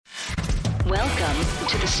Welcome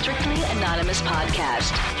to the Strictly Anonymous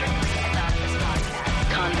Podcast.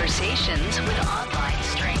 Conversations with online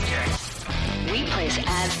strangers. We place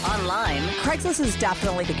ads online. Craigslist is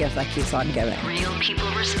definitely the gift that keeps on giving. Real people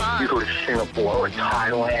respond. You go to Singapore or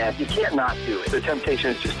Thailand, you can't not do it. The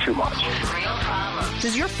temptation is just too much. With real problems.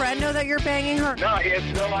 Does your friend know that you're banging her? No, he has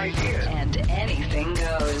no idea. And anything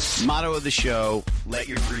goes. Motto of the show, let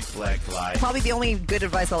your Greek flag fly. Probably the only good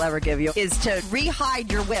advice I'll ever give you is to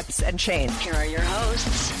re-hide your whips and chains. Here are your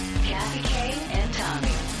hosts, Kathy Kay and Tommy.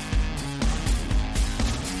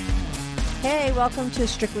 Hey, welcome to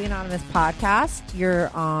Strictly Anonymous Podcast. You're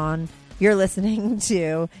listening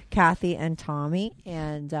to Kathy and Tommy.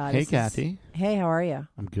 And Hey, Kathy. Hey, how are you?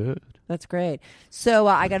 I'm good. That's great. So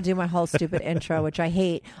I got to do my whole stupid intro, which I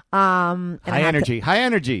hate. High energy.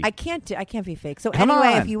 I can't be fake. So Come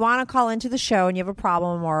anyway, on. if you want to call into the show and you have a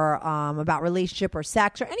problem or about relationship or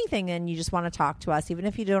sex or anything, and you just want to talk to us, even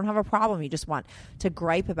if you don't have a problem, you just want to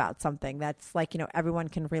gripe about something that's like, everyone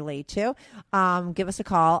can relate to, give us a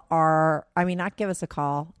call not give us a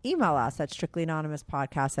call. Email us at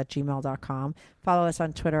strictlyanonymouspodcast@gmail.com. Follow us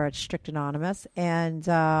on Twitter at strictanonymous. And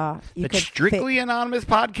you It's could Strictly Anonymous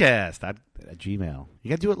Podcast at Gmail. You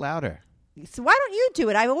got to do it louder. So why don't you do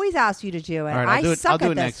it? I've always asked you to do it. All right, I'll do it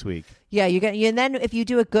this. next week. Yeah, and then if you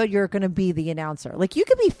do it good, you're going to be the announcer. Like you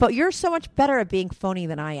could be, you're so much better at being phony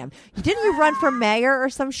than I am. Didn't you run for mayor or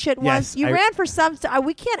some shit once? Yes, You ran for some.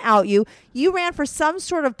 We can't out you. You ran for some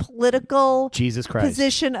sort of political Jesus Christ.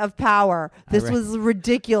 position of power. This was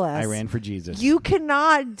ridiculous. I ran for Jesus. You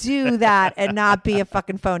cannot do that and not be a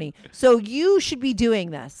fucking phony. So you should be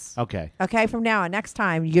doing this. Okay. Okay, from now on, next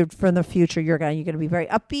time, from the future, you're gonna be very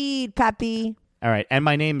upbeat, peppy. All right. And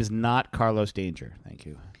my name is not Carlos Danger. Thank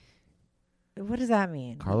you. What does that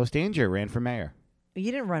mean? Carlos Danger ran for mayor.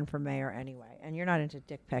 You didn't run for mayor anyway, and you're not into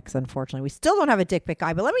dick pics, unfortunately. We still don't have a dick pic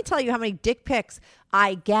guy, but let me tell you how many dick pics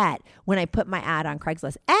I get when I put my ad on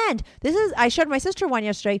Craigslist. And I showed my sister one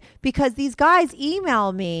yesterday because these guys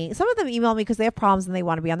email me. Some of them email me because they have problems and they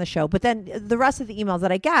want to be on the show. But then the rest of the emails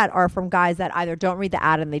that I get are from guys that either don't read the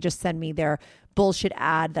ad and they just send me their bullshit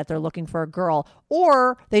ad that they're looking for a girl,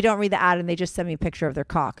 or they don't read the ad and they just send me a picture of their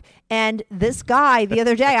cock. And this guy, the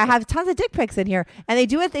other day, I have tons of dick pics in here, and they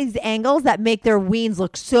do it at these angles that make their weens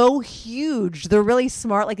look so huge. They're really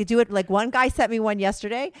smart. Like they do it, like one guy sent me one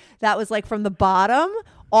yesterday that was like from the bottom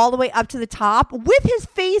all the way up to the top with his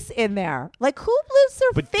face in there. Like who lives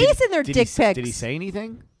their face in their dick pics? Did he say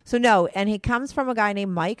anything? So no, and he comes from a guy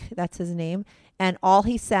named Mike, that's his name, and all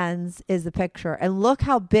he sends is the picture. And look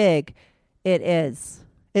how big it is.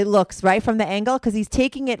 It looks right from the angle because he's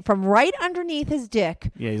taking it from right underneath his dick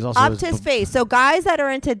Yeah, he's also up to his face. So guys that are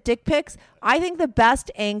into dick pics, I think the best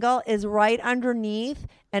angle is right underneath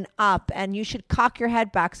and up, and you should cock your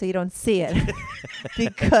head back so you don't see it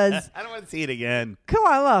because I don't want to see it again. come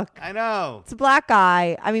on, look. I know. It's a black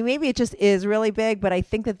guy. I mean, maybe it just is really big, but I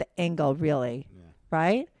think that the angle really,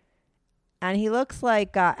 right? And he looks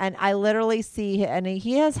like, and I literally see, and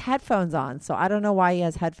he has headphones on, so I don't know why he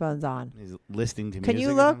has headphones on. He's listening to music. Can you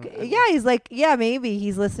or look? something? Yeah, he's like, yeah, maybe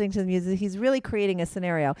he's listening to the music. He's really creating a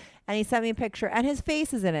scenario. And he sent me a picture, and his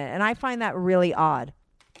face is in it, and I find that really odd.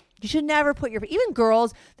 You should never put even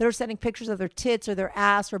girls that are sending pictures of their tits or their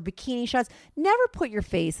ass or bikini shots, never put your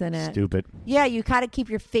face in it. Stupid. Yeah, you gotta keep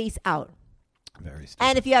your face out. Very stupid.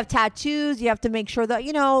 And if you have tattoos, you have to make sure that,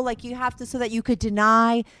 like you have to, so that you could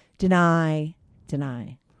deny.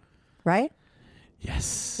 Right?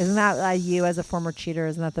 Yes. Isn't that you as a former cheater?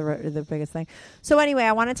 Isn't that the biggest thing? So anyway,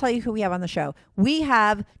 I want to tell you who we have on the show. We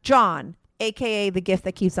have John, a.k.a. the gift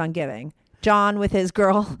that keeps on giving. John with his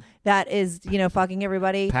girl that is, fucking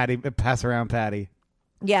everybody. Patty, pass around Patty.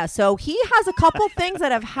 Yeah, so he has a couple things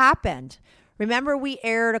that have happened. Remember we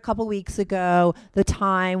aired a couple weeks ago the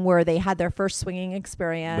time where they had their first swinging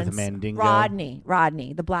experience. With Mandingo.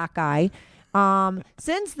 Rodney, the black guy.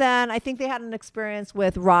 Since then, I think they had an experience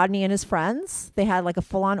with Rodney and his friends. They had like a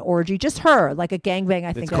full-on orgy, just her, like a gangbang.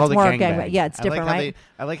 I think It's called more a gangbang. Yeah, it's different, right?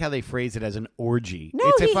 I like how they phrase it as an orgy. No,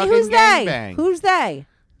 it's a fucking who's gangbang. they? Who's they?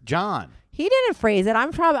 John. He didn't phrase it.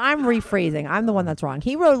 I'm rephrasing. I'm the one that's wrong.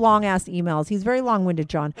 He wrote long ass emails. He's very long-winded,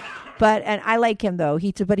 John. And I like him though.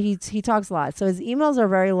 He talks a lot. So his emails are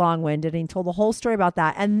very long-winded, and he told the whole story about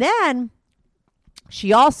that. And then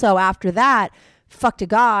she also, after that, fucked a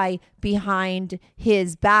guy behind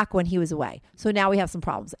his back when he was away. So now we have some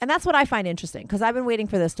problems. And that's what I find interesting, because I've been waiting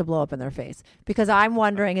for this to blow up in their face, because I'm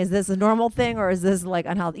wondering, is this a normal thing or is this like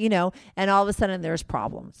unhealthy, and all of a sudden there's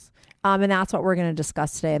problems. And that's what we're going to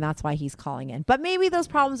discuss today, and that's why he's calling in. But maybe those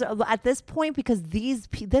problems are at this point because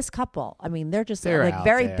this couple, I mean, they're just They're like out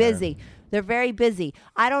very there. busy. They're very busy.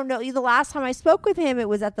 I don't know. The last time I spoke with him, it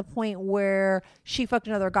was at the point where she fucked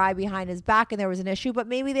another guy behind his back and there was an issue, but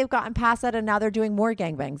maybe they've gotten past that and now they're doing more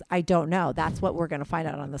gangbangs. I don't know. That's what we're going to find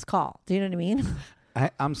out on this call. Do you know what I mean?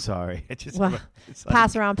 I'm sorry. It's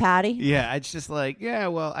Pass around Patty? Yeah, it's just like,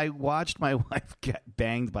 well, I watched my wife get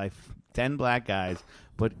banged by 10 black guys,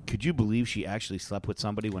 but could you believe she actually slept with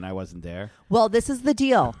somebody when I wasn't there? Well, this is the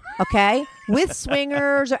deal, okay? With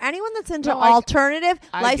swingers or anyone that's into No, alternative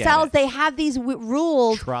I get lifestyles, it. they have these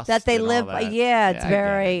rules Trust that they and all live. that. Yeah, Yeah, I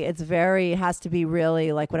get it has to be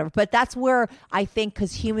really like whatever. But that's where I think,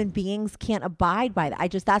 because human beings can't abide by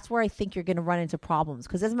that. That's where I think you're going to run into problems,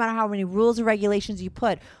 because it doesn't matter how many rules or regulations you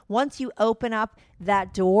put. Once you open up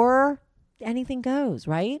that door, anything goes,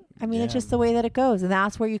 right? I mean, it's Yeah. just the way that it goes, and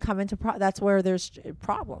that's where you come into. That's where there's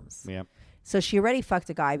problems. Yep. So she already fucked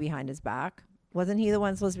a guy behind his back. Wasn't he the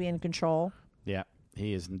one supposed to be in control? Yeah.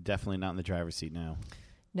 He is definitely not in the driver's seat now.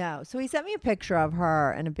 No. So he sent me a picture of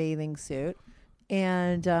her in a bathing suit,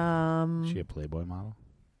 and Is she a Playboy model?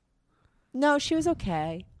 no, she was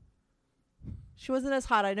okay. She wasn't as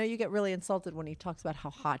hot. I know you get really insulted when he talks about how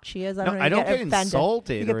hot she is. No, know, you I don't get offended.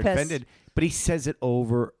 insulted You get or pissed. offended, but he says it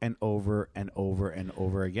over and over and over and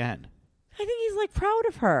over again. I think he's like proud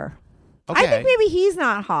of her. Okay. I think maybe he's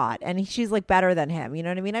not hot and she's like better than him. You know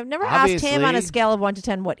what I mean? I've never asked him on a Obviously. scale of 1 to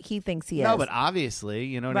 10 what he thinks he is. No, but obviously,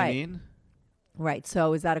 you know what I Right. mean? Right.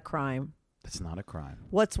 So is that a crime? That's not a crime.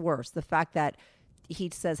 What's worse, the fact that he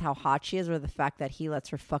says how hot she is, or the fact that he lets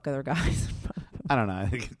her fuck other guys? I don't know.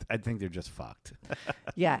 I think they're just fucked.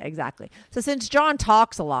 Yeah, exactly. So since John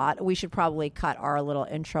talks a lot, we should probably cut our little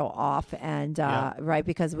intro off, and right,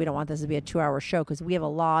 because we don't want this to be a 2-hour show, because we have a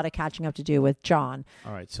lot of catching up to do with John.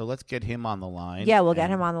 All right, so let's get him on the line. Yeah, we'll get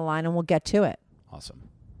him on the line and we'll get to it. Awesome.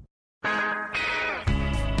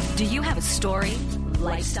 Do you have a story,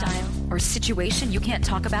 lifestyle, or situation you can't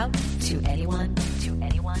talk about to anyone?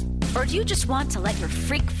 Or do you just want to let your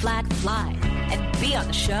freak flag fly and be on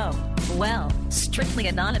the show? Well, Strictly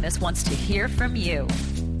Anonymous wants to hear from you.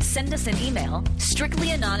 Send us an email,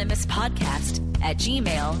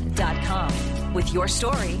 strictlyanonymouspodcast@gmail.com, with your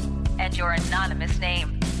story and your anonymous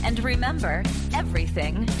name. And remember,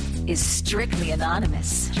 everything is strictly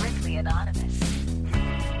anonymous. Strictly anonymous.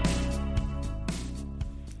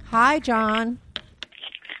 Hi, John.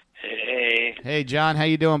 Hey, Hey, John, how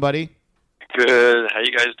you doing, buddy? good. How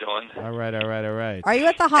you guys doing? All right. Are you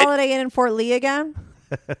at the Holiday Inn in Fort Lee again?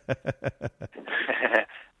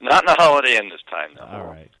 Not in the Holiday Inn this time, though. All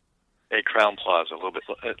right. Hey, Crown Plaza, a little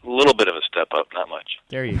bit of a step up, not much.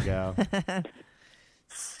 There you go.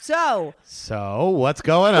 So what's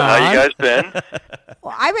going on? How you guys been?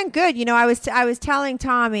 well, I've been good. You know, I was telling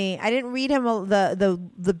Tommy, I didn't read him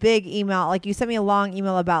the big email. Like, you sent me a long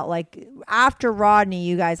email about, like, after Rodney,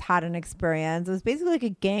 you guys had an experience. It was basically like a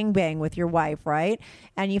gangbang with your wife, right?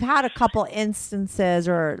 And you've had a couple instances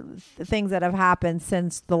or things that have happened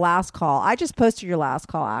since the last call. I just posted your last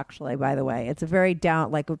call, actually, by the way. It's a very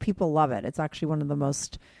people love it. It's actually one of the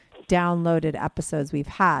most downloaded episodes we've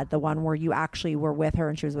had, the one where you actually were with her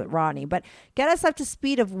and she was with Rodney. But get us up to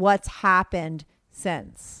speed of what's happened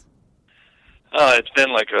since. It's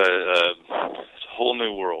been like a whole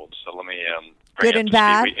new world. So let me bring Good it and up to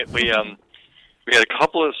bad? speed. We had a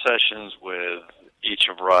couple of sessions with each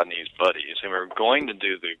of Rodney's buddies, and we were going to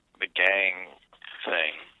do the gang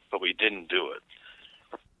thing, but we didn't do it.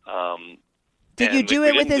 Did and you do we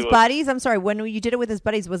it with didn't his do buddies? I'm sorry, when you did it with his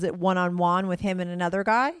buddies, was it one-on-one with him and another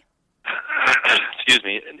guy? Excuse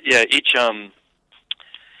me. Yeah, each of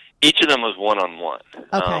them was one-on-one.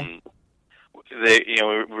 Okay. We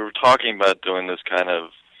were talking about doing this kind of,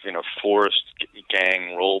 forced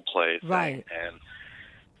gang role play thing, Right.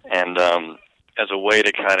 and as a way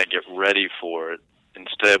to kind of get ready for it,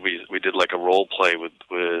 instead we did like a role play with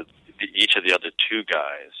each of the other two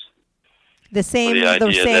guys. The same the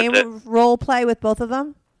idea that- role play with both of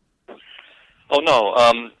them? Oh no.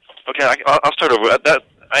 Okay, I'll start over. That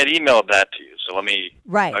I'd emailed that to you, so let me.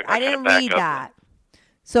 Right. I kinda didn't back read up. that.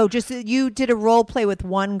 So just you did a role play with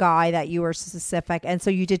one guy that you were specific, and so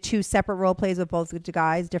you did two separate role plays with both the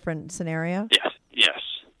guys, different scenario? Yes.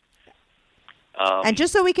 And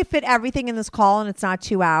just so we could fit everything in this call and it's not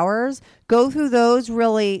 2 hours, go through those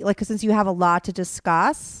really, like, 'cause since you have a lot to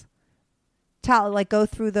discuss, go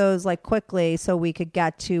through those like quickly so we could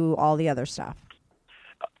get to all the other stuff.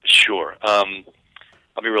 Sure. I'll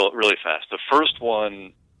be really fast. The first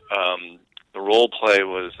one, the role play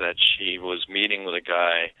was that she was meeting with a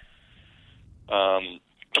guy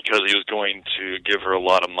because he was going to give her a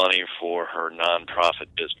lot of money for her nonprofit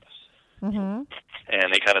business. Mm-hmm.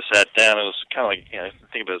 And they kind of sat down. It was kind of like,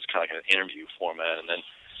 think of it as kind of like an interview format. And then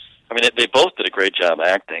I mean, they both did a great job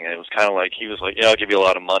acting, and it was kind of like he was like, "Yeah, I'll give you a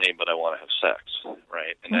lot of money, but I want to have sex,"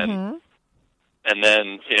 right? And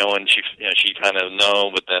then when she kind of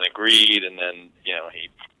no, but then agreed, and then he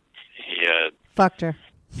fucked her.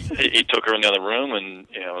 he took her in the other room, and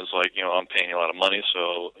was like, I'm paying you a lot of money,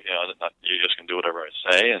 so you're just gonna do whatever I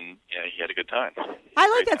say, and he had a good time. I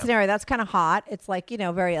like that scenario. That's kind of hot. It's like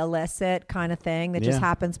very illicit kind of thing that just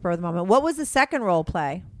happens spur of the moment. What was the second role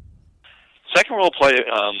play? Second role play,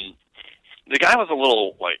 the guy was a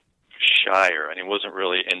little like shyer, and he wasn't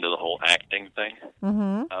really into the whole acting thing.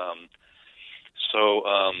 So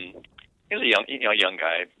he was a young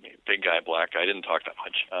guy, big guy, black guy. Didn't talk that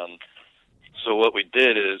much. So what we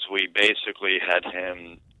did is we basically had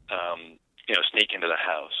him, sneak into the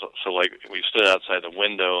house. So like we stood outside the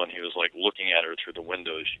window, and he was like looking at her through the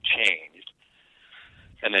window as she changed.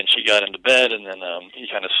 And then she got into bed, and then he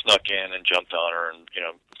kind of snuck in and jumped on her, and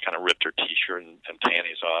kind of ripped her T-shirt and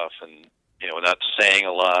panties off, and without saying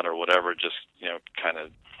a lot or whatever, just kind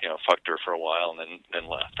of fucked her for a while, and then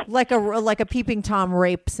left. Like a Peeping Tom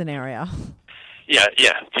rape scenario. Yeah.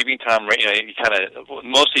 Peeping Tom, he kind of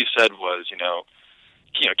most he said was,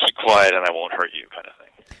 keep quiet and I won't hurt you, kind of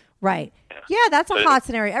thing. Right. Yeah, that's a hot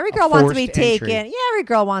scenario. Every girl wants to be taken. Entry. Yeah, every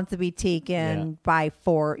girl wants to be taken by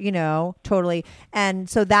four. Totally. And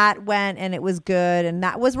so that went, and it was good. And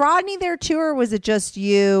that was Rodney there too, or was it just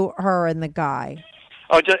you, her, and the guy?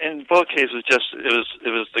 Oh, in both cases, it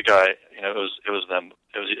was the guy. It was them.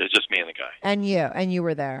 It was just me and the guy. And you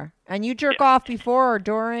were there. And you jerk off before or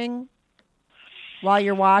during, while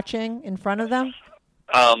you're watching in front of them?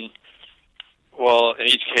 Well, in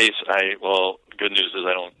each case, good news is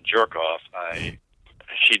I don't jerk off.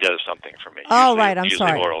 She does something for me. Oh, right. I'm usually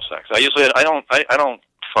sorry. Oral sex. I don't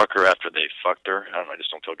fuck her after they fucked her. I just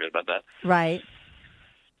don't feel good about that. Right.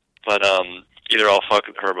 But either I'll fuck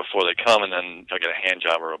her before they come, and then I'll get a hand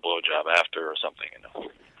job or a blow job after or something.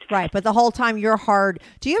 Right, but the whole time you're hard.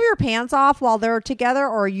 Do you have your pants off while they're together,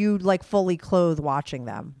 or are you like fully clothed watching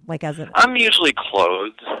them? I'm usually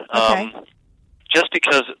clothed. Okay. Just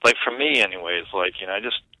because, like for me, anyways, like I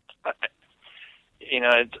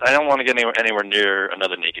don't want to get anywhere near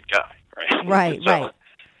another naked guy, right? Right, right.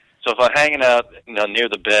 So if I'm hanging out, near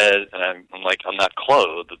the bed, and I'm not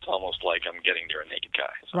clothed, it's almost like I'm getting near a naked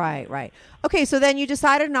guy. So. Right. Okay, so then you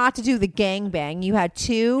decided not to do the gangbang. You had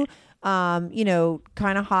two,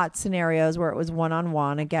 kind of hot scenarios where it was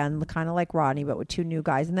one-on-one, again, kind of like Rodney, but with two new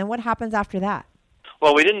guys. And then what happens after that?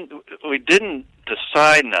 Well, we didn't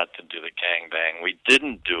decide not to do the gangbang. We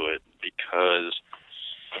didn't do it because,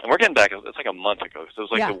 and we're getting back, it's like a month ago, because it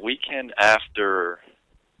was like the weekend after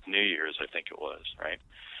New Year's, I think it was, right?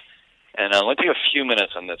 And let me take a few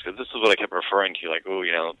minutes on this, because this is what I kept referring to, like,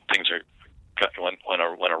 things went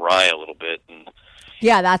awry a little bit. And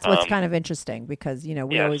yeah, that's what's kind of interesting, because,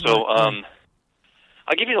 we always I'll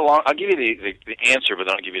give you the answer, but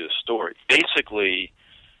then I'll give you the story. Basically,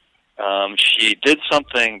 she did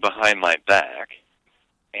something behind my back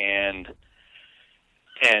and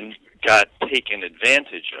got taken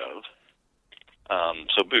advantage of.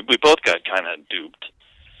 So we both got kind of duped.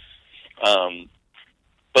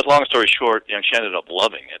 But long story short, she ended up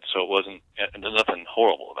loving it. So it wasn't. There's nothing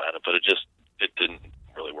horrible about it, but it didn't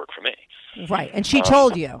really work for me. Right, and she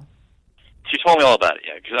told you. She told me all about it.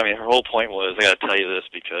 Yeah, because her whole point was, I got to tell you this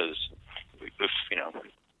because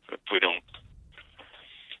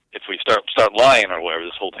if we start lying or whatever,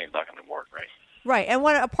 this whole thing's not going to work, right? Right, and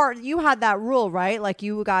you had that rule, right? Like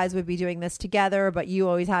you guys would be doing this together, but you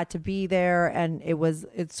always had to be there, and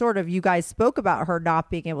it's sort of, you guys spoke about her not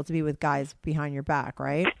being able to be with guys behind your back,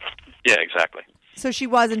 right? Yeah, exactly. So she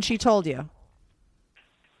was, and she told you.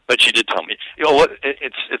 But she did tell me. What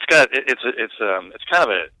it's kind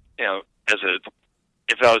of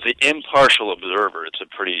if I was the impartial observer, it's a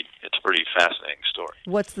pretty fascinating story.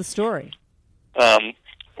 What's the story?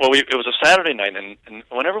 Well, it was a Saturday night, and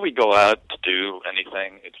whenever we go out to do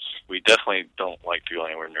anything, we definitely don't like to go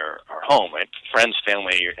anywhere near our home, right? Friends,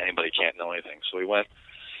 family, anybody can't know anything. So we went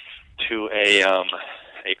to a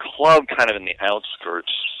club kind of in the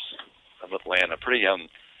outskirts of Atlanta, pretty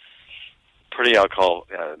I'll call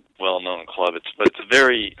well-known club. But it's a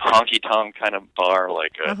very honky-tonk kind of bar,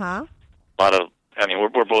 like a lot of. I mean,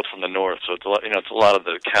 we're both from the north, so it's a lot. It's a lot of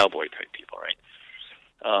the cowboy type people, right?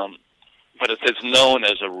 But it's known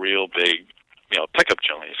as a real big, pickup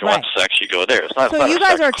joint. If you want sex, you go there. It's not. So it's not you a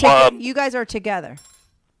guys sex are club. you guys are together.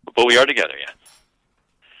 But we are together, yeah.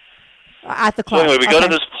 At the club. So anyway, we go to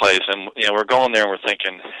this place, and we're going there, and we're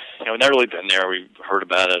thinking, we've never really been there. We've heard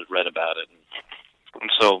about it, read about it, and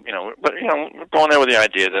so we're going there with the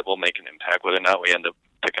idea that we'll make an impact. Whether or not we end up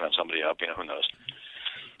picking up somebody up, who knows.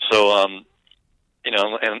 So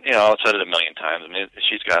I've said it a million times. I mean,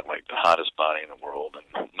 she's got like the hottest body in the world and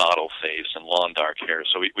model face and long dark hair.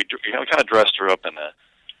 So we kind of dressed her up in a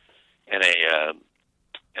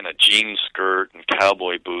jean skirt and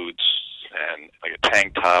cowboy boots and like a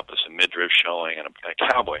tank top with some midriff showing and a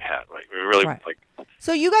cowboy hat. Right? We were really like.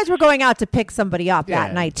 So you guys were going out to pick somebody up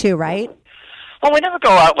that night too, right? Well, we never go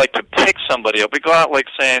out like to pick somebody up. We go out like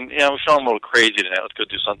saying, we're feeling a little crazy tonight. Let's go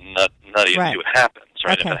do something nutty and see what happens.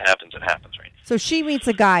 Right? Okay. If it happens, it happens. Right? So she meets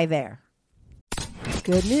a guy there.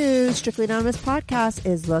 Good news. Strictly Anonymous Podcast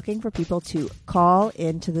is looking for people to call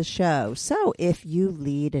into the show. So if you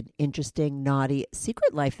lead an interesting, naughty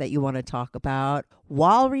secret life that you want to talk about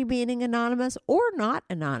while remaining anonymous or not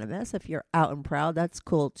anonymous, if you're out and proud, that's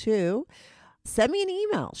cool too. Send me an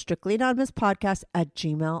email,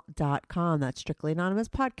 strictlyanonymouspodcast@gmail.com. That's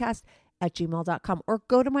strictlyanonymouspodcast@gmail.com. Or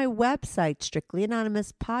go to my website,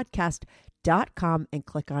 strictlyanonymouspodcast.com, and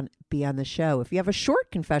click on Be on the Show. If you have a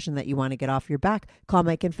short confession that you want to get off your back, call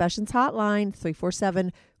my confessions hotline,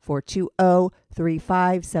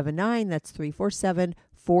 347-420-3579. That's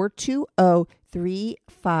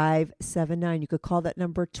 347-420-3579. You could call that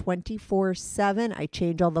number 24/7. I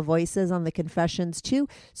change all the voices on the confessions too,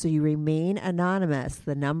 so you remain anonymous.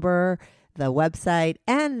 The number, the website,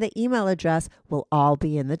 and the email address will all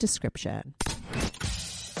be in the description.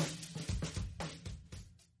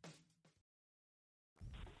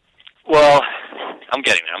 Well, I'm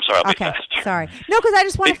getting there. I'm sorry. I'll be fast. Sorry. No, because I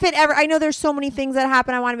just want to fit I know there's so many things that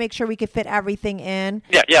happen. I want to make sure we could fit everything in.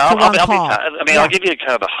 Yeah. I'll give you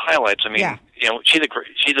kind of the highlights. I mean,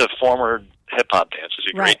 she's a former hip hop dancer.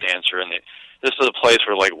 She's a great dancer, and this is a place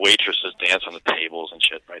where like waitresses dance on the tables and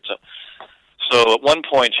shit, right? So at one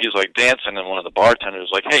point she's like dancing, and one of the bartenders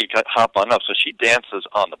was like, "Hey, you got to hop on up." So she dances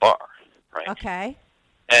on the bar, right? Okay.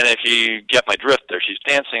 And if you get my drift, there, she's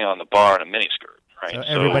dancing on the bar in a miniskirt. Right. So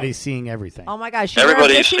everybody's seeing everything. Oh my gosh!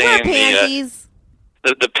 Everybody's seeing panties.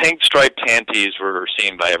 The pink striped panties were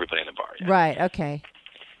seen by everybody in the bar. Yeah. Right. Okay.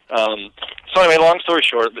 So anyway, long story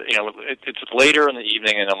short, it's later in the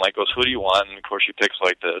evening, and I'm like, "Goes, who do you want?" And of course, she picks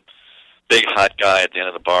like the big hot guy at the end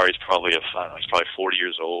of the bar. He's probably 40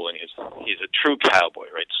 years old, and he's a true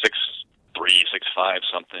cowboy, right? 6'3", 6'5",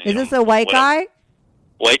 something. Is this a white guy?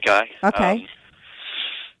 White guy. Okay.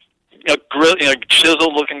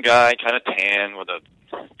 Chiseled-looking guy, kind of tan with a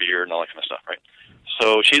beard and all that kind of stuff, right?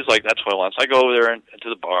 So she's like, "That's what I want." So I go over there into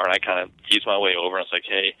the bar, and I kind of ease my way over, and it's like,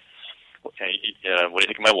 "Hey, what do you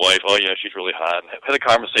think of my wife?" "Oh, yeah, she's really hot." And I had a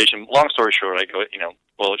conversation. Long story short, I go,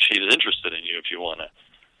 "Well, she's interested in you if you want to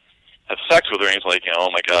have sex with her." And he's like, "Oh,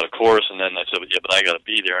 my God, of course." And then I said, "Yeah, but I got to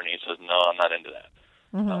be there." And he says, "No, I'm not into that."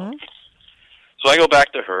 Mm-hmm. So I go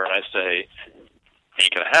back to her, and I say,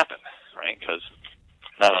 "Ain't going to happen," right? Because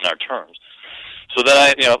not on our terms. So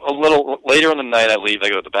then a little later in the night, I leave. I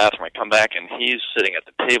go to the bathroom. I come back, and he's sitting at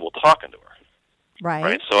the table talking to her.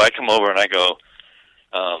 Right. So I come over and I go,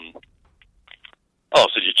 "Oh, so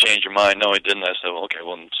did you change your mind?" "No, I didn't." I said, "Well, okay,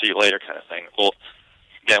 well, see you later," kind of thing. Well,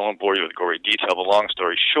 again, I won't bore you with gory detail, but long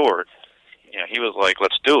story short, he was like,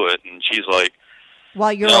 "Let's do it," and she's like,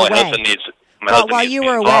 "While you're away." My husband while you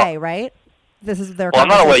were away, right? This is their. Well, I'm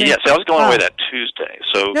not away yet. I was going away that Tuesday.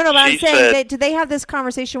 So no, but I'm saying, did they have this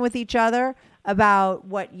conversation with each other about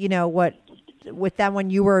what with them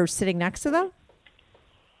when you were sitting next to them?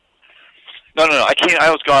 No. I can't.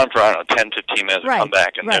 I was gone for 10, 15 minutes. Right. I come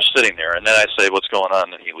back and they're sitting there, and then I say, "What's going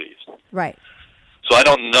on?" And he leaves. Right. So I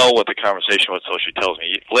don't know what the conversation was until she tells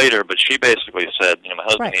me later. But she basically said, "My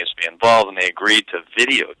husband needs to be involved," and they agreed to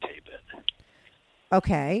videotape it.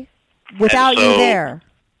 Okay. Without you there.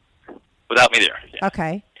 Without me there. Yeah.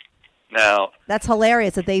 Okay. Now that's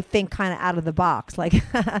hilarious that they think kind of out of the box. Like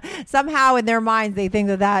somehow in their minds they think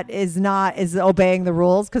that is obeying the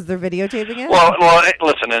rules because they're videotaping it. Well,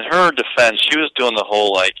 listen. In her defense, she was doing the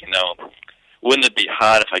whole wouldn't it be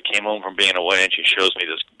hot if I came home from being away and she shows me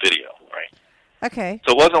this video, right? Okay.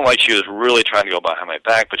 So it wasn't like she was really trying to go behind my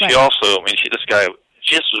back, but she also, she just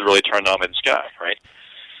was really turned on by this guy, right?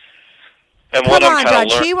 And Come on, John.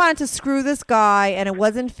 She wanted to screw this guy, and it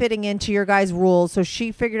wasn't fitting into your guys' rules, so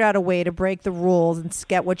she figured out a way to break the rules and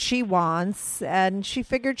get what she wants, and she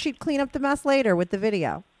figured she'd clean up the mess later with the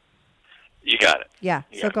video. You got it. Yeah,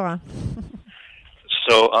 go on.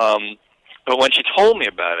 So, but when she told me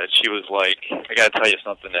about it, she was like, "I got to tell you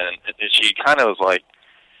something," and she kind of was like,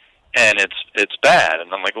 "And it's bad,"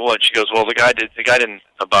 and I'm like, "Well, what?" She goes, "Well, the guy didn't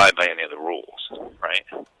abide by any of the rules, right?"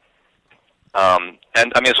 And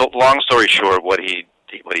so long story short, what he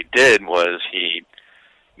did was he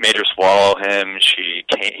made her swallow him. He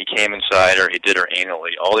came inside her. He did her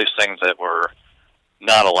anally. All these things that were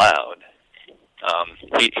not allowed.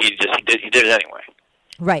 He did it anyway.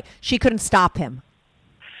 Right. She couldn't stop him.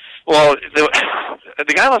 Well,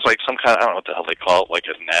 the guy was like some kind of, I don't know what the hell they call it, like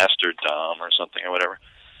a master dom or something or whatever.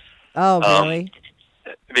 Oh, really?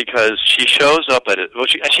 Because she shows up at it. Well,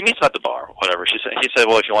 she meets him at the bar, whatever. He said,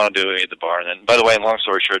 well, if you want to do it at the bar. And then, by the way, long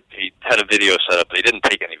story short, he had a video set up, but he didn't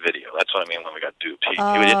take any video. That's what I mean when we got duped.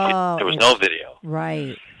 There was no video.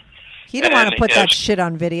 Right. He didn't want to put that shit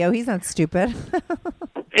on video. He's not stupid.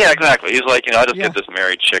 Yeah, exactly. He's like, I'll just get this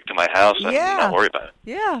married chick to my house and not worry about it.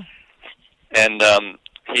 Yeah. And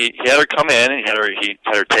he had her come in, and he had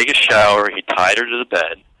her take a shower. He tied her to the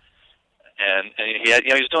bed, and he had,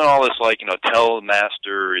 he was doing all this, like, tell the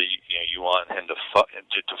master, you want him to fuck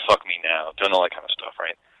me now, doing all that kind of stuff,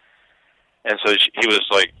 right? And so he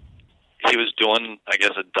was doing, I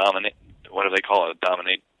guess, what do they call it,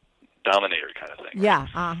 dominator kind of thing. Yeah.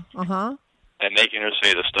 Right? And making her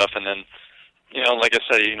say the stuff, and then, like I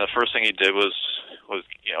said, the first thing he did was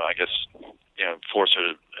I guess, force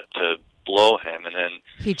her to blow him, and then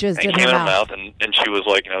he just came in her mouth, and she was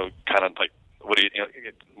like, kind of like, what are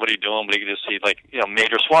you doing? But you could just see, like,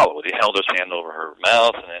 made her swallow it. He held his hand over her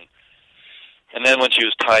mouth, and then when she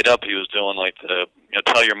was tied up, he was doing like the,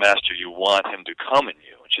 tell your master you want him to come in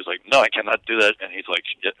you. And she's like, no, I cannot do that. And he's like,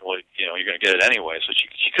 well, you're going to get it anyway. So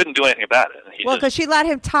she couldn't do anything about it. And because she let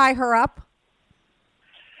him tie her up.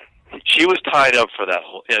 She was tied up for that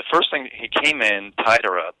whole. First thing, he came in, tied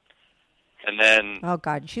her up, and then oh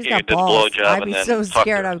god, she's got balls. I'd be so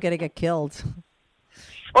scared I'm going to get killed.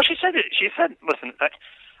 Well, she said, listen,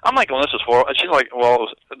 I'm like, well, this is horrible. She's like, well,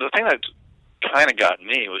 the thing that kind of got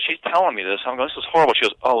me was she's telling me this. I'm going, this is horrible. She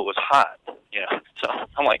goes, oh, it was hot. So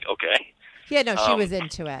I'm like, okay. Yeah, no, she was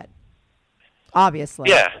into it. Obviously.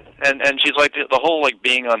 Yeah, and she's like, the whole, like,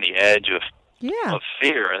 being on the edge of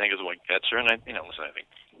fear, I think, is what gets her. And listen, I think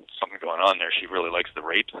something going on there. She really likes the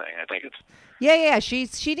rape thing. I think it's. Yeah.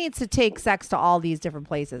 She needs to take sex to all these different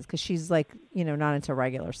places because she's like, not into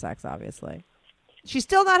regular sex, obviously. She's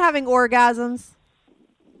still not having orgasms.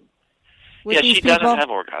 Yeah, she doesn't have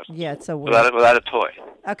orgasms. Yeah, it's so weird. Without a toy.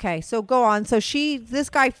 Okay, so go on. So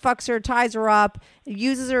this guy fucks her, ties her up,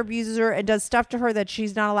 uses her, abuses her, and does stuff to her that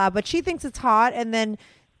she's not allowed. But she thinks it's hot, and then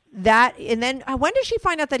when did she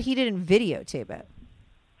find out that he didn't videotape it?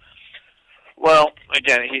 Well,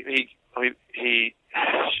 again, he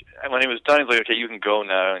when he was done, he's like, okay, you can go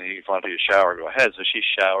now, and you want to take a shower, go ahead. So she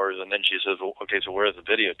showers, and then she says, well, okay, so where's the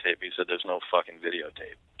videotape? He said, there's no fucking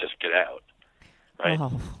videotape. Just get out. Right?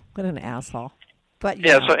 Oh, what an asshole. But he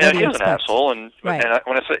was an asshole, and when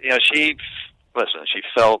I said, she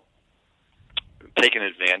felt taken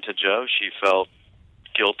advantage of. She felt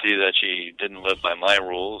guilty that she didn't live by my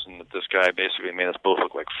rules, and that this guy basically made us both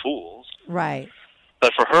look like fools. Right.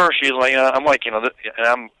 But for her, she's like, I'm like, and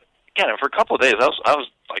I'm. Again, for a couple of days, I was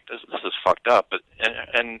like, this is fucked up. But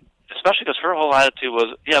and especially because her whole attitude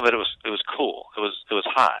was, but it was cool. It was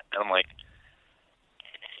hot. And I'm like,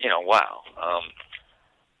 wow.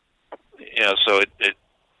 So it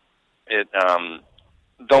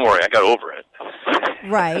don't worry, I got over it.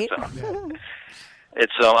 Right.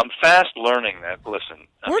 I'm fast learning that. Listen,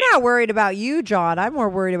 we're not worried about you, John. I'm more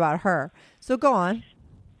worried about her. So go on.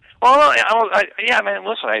 Well,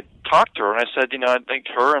 listen, I talked to her, and I said, I think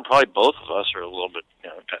her and probably both of us are a little bit,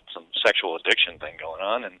 got some sexual addiction thing going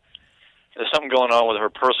on, and there's something going on with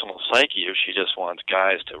her personal psyche if she just wants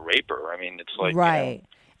guys to rape her. I mean, it's like... Right.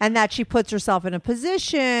 And that she puts herself in a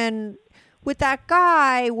position with that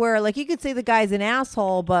guy where, like, you could say the guy's an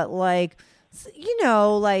asshole, but, like...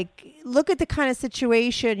 look at the kind of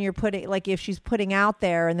situation you're putting, like if she's putting out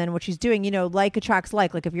there and then what she's doing, like attracts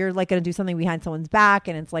like if you're like going to do something behind someone's back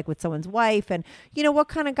and it's like with someone's wife and what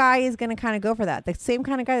kind of guy is going to kind of go for that? The same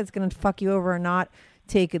kind of guy that's going to fuck you over and not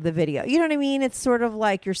take the video. You know what I mean? It's sort of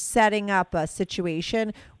like you're setting up a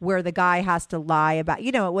situation where the guy has to lie about,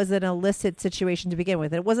 it was an illicit situation to begin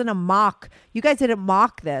with. It wasn't a mock. You guys didn't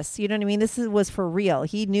mock this. You know what I mean? This was for real.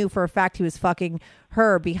 He knew for a fact he was fucking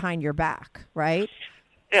her behind your back, right?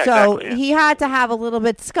 Yeah, so exactly, yeah. He had to have a little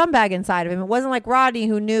bit scumbag inside of him. It wasn't like Rodney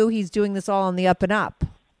who knew he's doing this all on the up and up.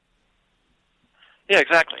 Yeah,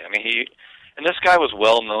 exactly. I mean, and this guy was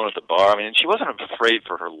well known at the bar. I mean, she wasn't afraid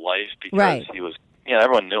for her life because he was,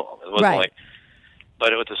 everyone knew him. It wasn't like,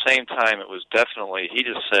 but at the same time, it was definitely, he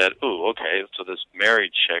just said, ooh, okay, so this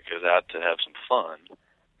married chick is out to have some fun.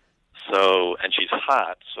 So, and she's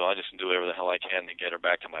hot, so I just do whatever the hell I can to get her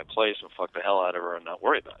back to my place and fuck the hell out of her and not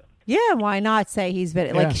worry about it. Yeah, why not say he's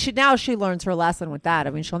been like now she learns her lesson with that. I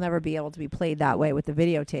mean, she'll never be able to be played that way with the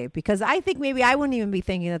videotape because I think maybe I wouldn't even be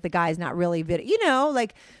thinking that the guy's not really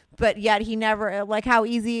but yet he never how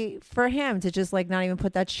easy for him to just like not even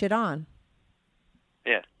put that shit on.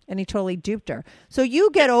 Yeah. And he totally duped her. So you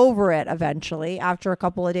get over it eventually after a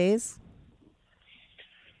couple of days.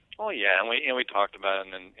 Oh yeah, and we talked about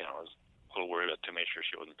it, and then I was a little worried about to make sure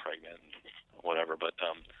she wasn't pregnant and whatever, but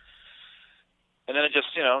and then it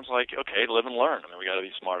just it's like, okay, live and learn. I mean, we got to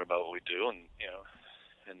be smart about what we do, and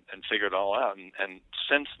and figure it all out. And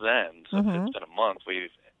since then, since it's been a month,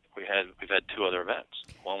 we've had 2 other events.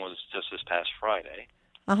 One was just this past Friday.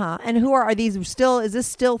 And who are these still? Is this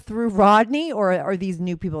still through Rodney, or are these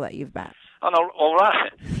new people that you've met? Oh no, well,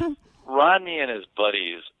 Rodney and his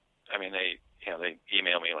buddies. I mean, they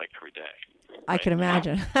email me like every day. Right? I can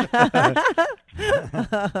imagine.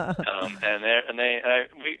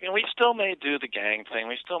 We still may do the gang thing.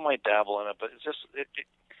 We still might dabble in it, but it's just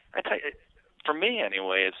I tell you, for me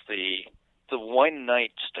anyway, it's the one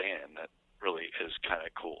night stand that really is kind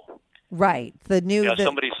of cool. Right. The new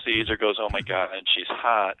somebody sees her, goes, oh my God, and she's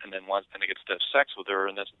hot, and then it gets to have sex with her,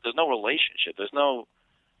 and there's no relationship. There's no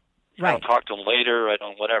I don't talk to him later. I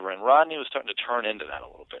don't whatever. And Rodney was starting to turn into that a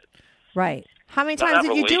little bit. Right. How many times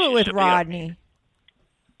did you do it with Rodney?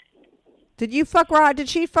 Did you fuck Rod? Did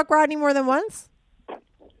she fuck Rodney more than once?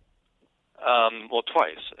 Well,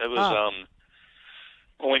 twice. It was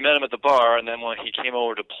when we met him at the bar, and then when he came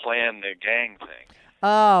over to plan the gang thing.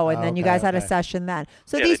 Oh, and then you guys had a session then.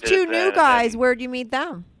 So these 2 new guys, where did you meet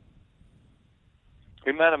them?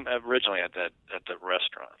 We met them originally at the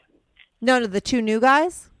restaurant. No, the 2 new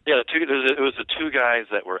guys? Yeah, it was the 2 guys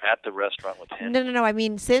that were at the restaurant with him. No. I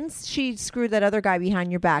mean, since she screwed that other guy behind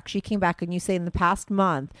your back, she came back, and you say in the past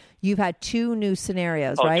month you've had 2 new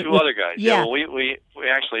scenarios, right? 2 other guys. Yeah. Well, we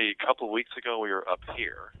actually a couple of weeks ago we were up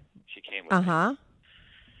here. She came with me.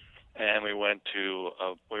 And we went to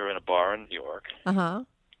we were in a bar in New York. And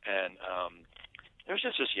there was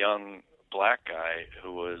just this young black guy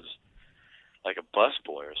who was like a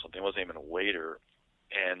busboy or something. He wasn't even a waiter,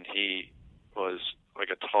 and he was like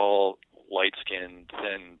a tall, light-skinned,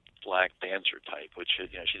 thin black dancer type. Which she's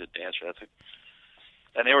a dancer.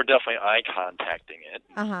 And they were definitely eye contacting it.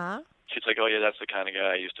 She's like, oh yeah, that's the kind of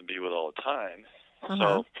guy I used to be with all the time.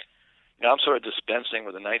 So. I'm sort of dispensing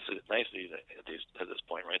with the niceties at this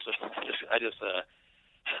point, right? So I just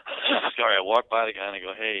sorry, I walk by the guy and I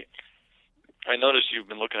go, hey, I noticed you've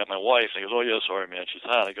been looking at my wife. And he goes, oh yeah, sorry, man, she's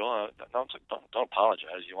hot. I go, oh, no, don't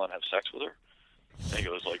apologize. You want to have sex with her? And he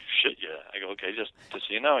goes, like, shit, yeah. I go, okay, just so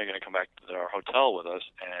you know, you're going to come back to our hotel with us,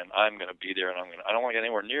 and I'm going to be there, and I don't want to get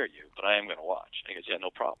anywhere near you, but I am going to watch. And he goes, yeah,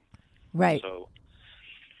 no problem. Right. So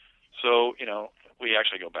we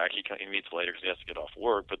actually go back. He meets later because he has to get off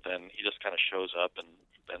work, but then he just kind of shows up, and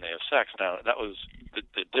then they have sex. Now, that was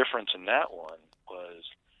the difference in that one was,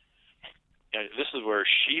 this is where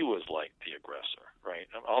she was like the aggressor, right?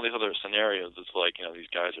 All these other scenarios, it's like,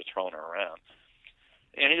 these guys are throwing her around.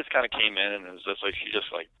 And he just kind of came in, and it was just like she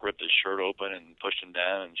just like ripped his shirt open and pushed him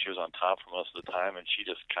down, and she was on top for most of the time, and she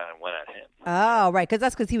just kind of went at him. Oh, right,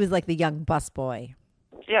 because he was like the young busboy.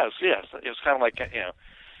 Yes. It was kind of like,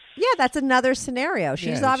 Yeah, that's another scenario.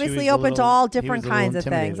 She's obviously open to all different kinds of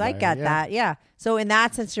things. I get that. Yeah. So in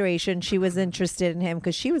that situation, she was interested in him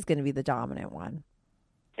because she was going to be the dominant one.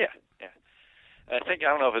 Yeah. And I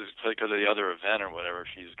don't know if it's because of the other event or whatever,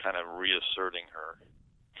 she's kind of reasserting her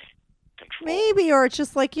control. Maybe, or it's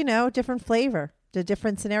just like, different flavor, a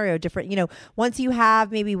different scenario, different, once you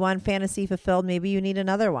have maybe one fantasy fulfilled, maybe you need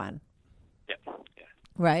another one. Yeah.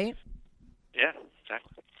 Right? Yeah,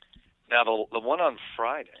 exactly. Now, the one on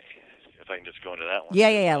Friday, if I can just go into that one.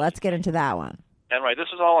 Yeah. Let's get into that one. And, right, this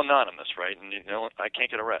is all anonymous, right? And, I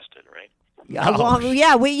can't get arrested, right?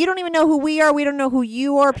 You don't even know who we are. We don't know who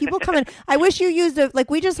you are. People come in. I wish you used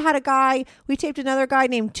we just had a guy. We taped another guy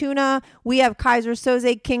named Tuna. We have Kaiser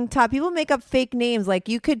Soze, King Tut. People make up fake names. Like,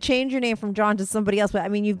 you could change your name from John to somebody else. But I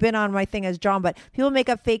mean, you've been on my thing as John, but people make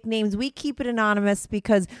up fake names. We keep it anonymous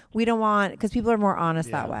because because people are more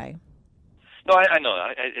honest that way. No, I know.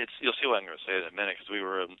 You'll see what I'm going to say in a minute, because we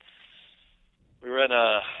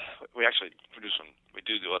actually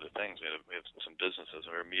do other things. We have some businesses.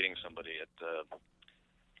 We were meeting somebody at a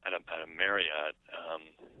Marriott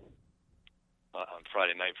on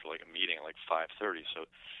Friday night for like a meeting at like 5:30. So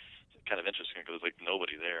it's kind of interesting because there's like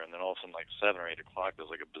nobody there, and then all of a sudden like 7 or 8 o'clock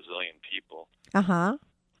there's like a bazillion people.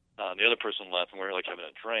 The other person left, and we were like having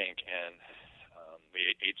a drink, and we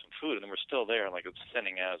ate some food, and then we're still there, and like it's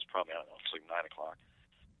thinning out. It's probably, I don't know, it's like 9 o'clock,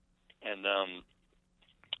 and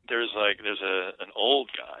there's an old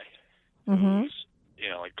guy who's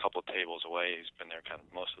like a couple of tables away. He's been there kind of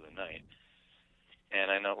most of the night, and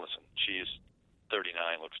I know. Listen, she's 39,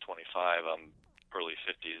 looks 25. I'm early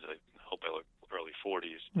 50s. I hope I look early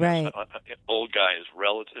 40s. Right. Old guy is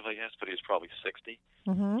relative, I guess, but he's probably 60.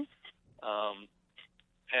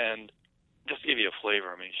 And just to give you a flavor,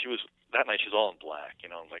 I mean, that night she's all in black,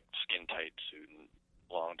 like skin tight suit and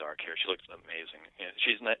long dark hair. She looks amazing. And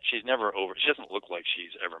she's never over. She doesn't look like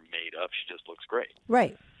she's ever made up. She just looks great.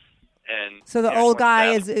 Right. And So the old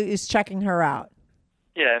guy is checking her out.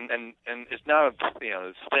 Yeah, and it's now it's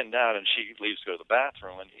thinned out, and she leaves to go to the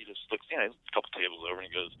bathroom, and he just looks, he's a couple tables over, and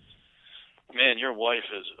he goes, "Man, your wife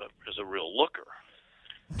is a real looker."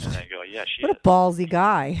 And I go, "Yeah, she What is." a ballsy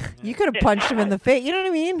guy. You could have punched him in the face. You know what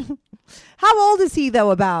I mean? How old is he,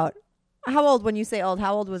 though, about? How old, when you say old,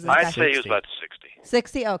 how old was this guy? I'd say he was about 60.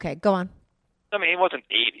 60? Okay, go on. I mean, he wasn't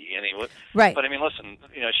 80, and he was Right. But I mean, listen,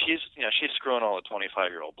 she's screwing all the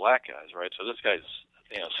 25-year-old black guys, right? So this guy's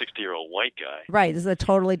 60-year-old white guy. Right, this is a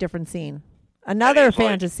totally different scene. Another he's like-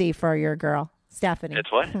 fantasy for your girl, Stephanie.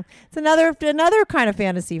 It's what? It's another kind of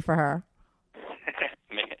fantasy for her.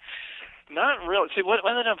 Man, not really. See, what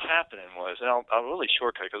ended up happening was, and I'll really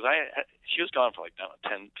shortcut because she was gone for like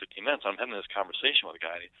 10, 15 minutes. I'm having this conversation with a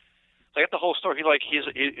guy. So I got the whole story. I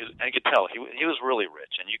could tell he was really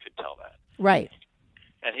rich, and you could tell that. Right.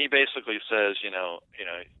 And he basically says,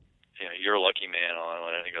 you're a lucky man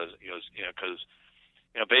on it. And he goes, because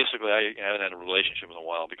basically I haven't had a relationship in a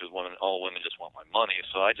while because all women just want my money.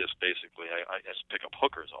 So I just basically I just pick up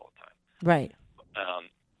hookers all the time. Right.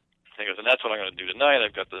 He goes, and that's what I'm going to do tonight.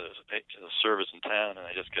 I've got the service in town, and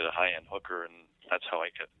I just get a high-end hooker, and that's how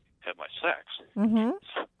I have my sex. Mm-hmm.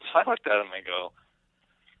 So I looked at him and I go,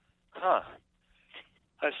 huh.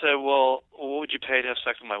 I said, well, what would you pay to have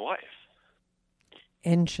sex with my wife?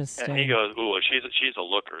 Interesting. And he goes, ooh, she's a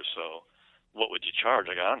looker, so what would you charge?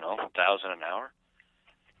 I go, I don't know, $1,000 an hour.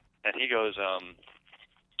 And he goes, I'll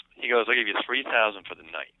give you $3,000 for the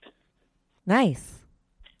night. Nice.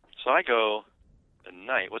 So I go, the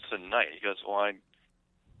night? What's the night? He goes, well, I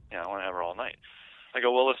want to have her all night. I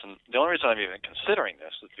go, well, listen, the only reason I'm even considering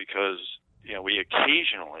this is because, we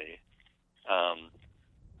occasionally,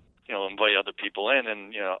 invite other people in,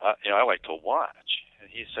 and I like to watch. And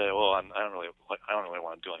he said, well, I don't really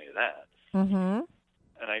want to do any of that. Mm-hmm.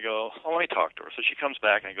 And I go, well, let me talk to her. So she comes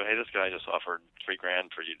back, and I go, hey, this guy just offered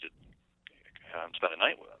 $3,000 for you to spend a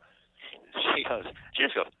night with him. She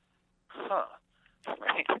just goes, huh?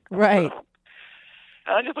 Right.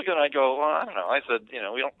 And I just look at it and I go, well, I don't know. I said,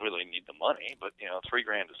 we don't really need the money, but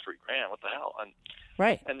 $3,000 is $3,000. What the hell? And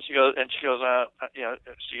right. And she goes, she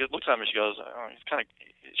looks at me. She goes, oh, he's kind of.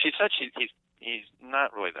 She said he's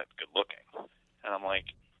not really that good looking. And I'm like,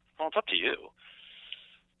 well, it's up to you.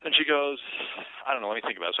 And she goes, I don't know. Let me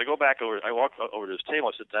think about it. So I go back over. I walk over to his table.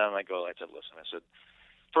 I sit down and I said, listen. I said,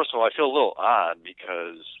 first of all, I feel a little odd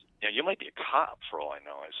because you might be a cop for all I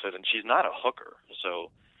know. I said, and she's not a hooker, so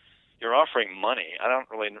you're offering money. I don't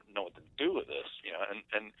really know what to do with this,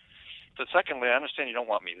 And but secondly, I understand you don't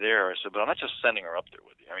want me there. I said, but I'm not just sending her up there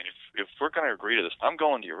with you. I mean, if we're going to agree to this, I'm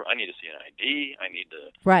going to your. I need to see an ID. I need to.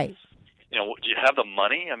 Right. Do you have the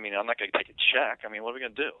money? I mean, I'm not going to take a check. I mean, what are we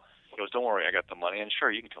going to do? He goes, don't worry, I got the money, and sure,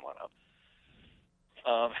 you can come on up.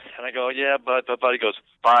 And I go, yeah, but he goes,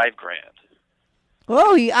 $5,000.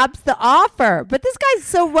 Oh, he ups the offer. But this guy's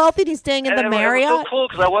so wealthy, he's staying in the Marriott. It was so cool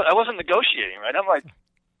because I wasn't negotiating, right? I'm like,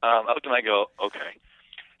 I look and I go, okay.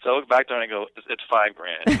 So I look back there and I go, it's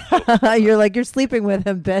 $5,000. So, you're like, you're sleeping with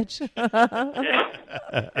him, bitch.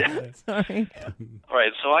 yeah. Sorry. All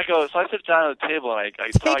right, so I sit down at the table and I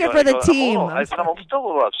Take it for the team. I'm still a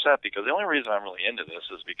little upset because the only reason I'm really into this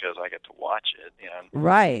is because I get to watch it.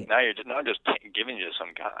 Right. Now I'm just giving you to some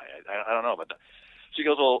guy. I don't know, but she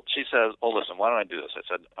goes, she says, listen, why don't I do this? I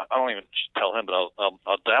said, I don't even tell him, but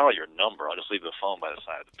I'll dial your number. I'll just leave the phone by the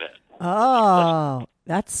side of the bed. Oh,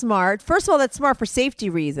 that's smart. First of all, that's smart for safety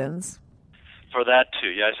reasons. For that too,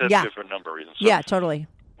 yeah. I said yeah. for a number of reasons. So, yeah, totally.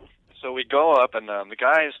 So we go up, and the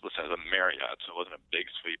guy's, listen, it was a Marriott, so it wasn't a big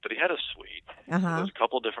suite, but he had a suite. Uh-huh. There's a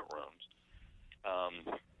couple different rooms.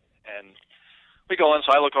 And we go in,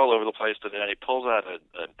 so I look all over the place, and then he pulls out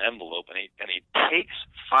an envelope, and he takes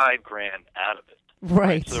 $5,000 out of it.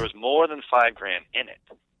 Right. So there was more than $5,000 in it.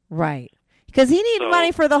 Right. Because he needed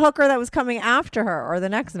money for the hooker that was coming after her or the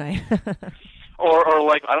next night. or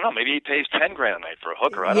like, I don't know, maybe he pays $10,000 a night for a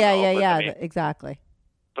hooker. I don't know. Yeah, I mean, exactly.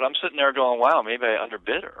 But I'm sitting there going, wow, maybe I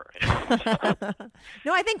underbid her.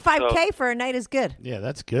 No, I think $5,000 for a night is good. Yeah,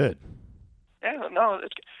 that's good. Yeah, no.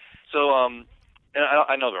 So, and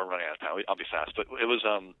I know they're running out of time. I'll be fast. But it was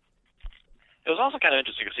also kind of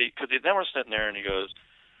interesting because then we're sitting there and he goes,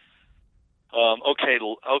 okay,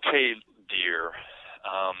 dear,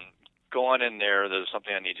 go on in there. There's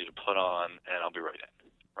something I need you to put on, and I'll be right in.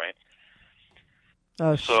 Right?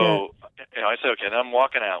 Oh, so, I said, okay. Then I'm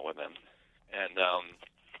walking out with him, and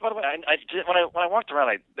by the way, when I walked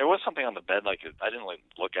around, there was something on the bed. Like I didn't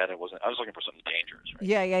look at it. I was looking for something dangerous.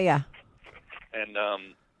 Right? Yeah. And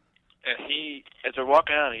and he, as they're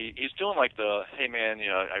walking out, he's doing like the, hey man,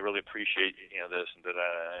 I really appreciate this and that.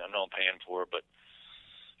 I know I'm paying for it, but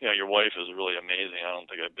your wife is really amazing. I don't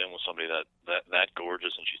think I've been with somebody that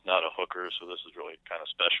gorgeous, and she's not a hooker, so this is really kind of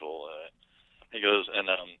special. He goes, and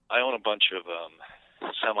I own a bunch of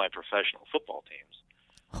semi-professional football teams.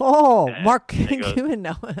 Oh, and Mark he goes, Cuban,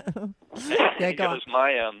 no. he goes,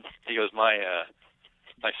 my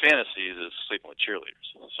fantasies is sleeping with cheerleaders.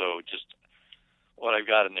 So just what I've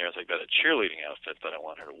got in there is I've got a cheerleading outfit that I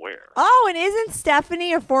want her to wear. Oh, and isn't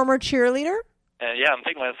Stephanie a former cheerleader? And yeah, I'm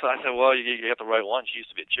thinking myself. I said, well, you got the right one. She used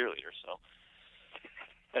to be a cheerleader, so.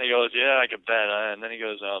 And he goes, yeah, I could bet. And then he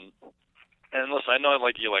goes, and listen, I know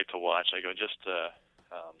you like to watch. I go,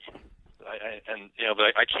 but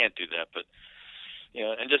I can't do that. But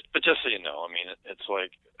but just so you know, I mean, it's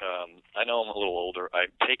like I know I'm a little older.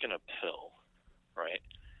 I've taken a pill, right?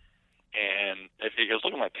 And if he goes,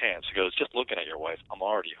 look at my pants. He goes, just looking at your wife, I'm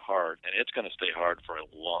already hard, and it's going to stay hard for a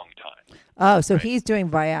long time. Oh, so right? He's doing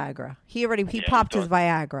Viagra. He popped his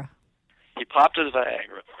Viagra. He popped his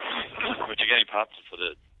Viagra, which again he popped it for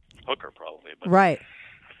the hooker probably. But, right.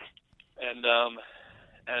 And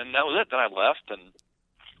that was it. Then I left, and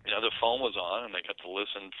the phone was on, and I got to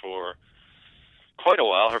listen for quite a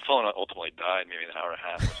while. Her phone ultimately died, maybe an hour and a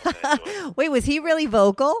half. Or something. Wait, was he really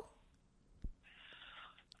vocal?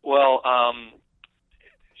 Well,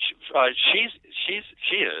 she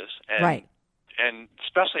is, and, right, and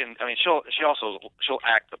especially, she'll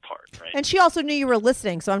act the part, right? And she also knew you were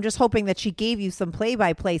listening, so I'm just hoping that she gave you some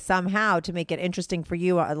play-by-play somehow to make it interesting for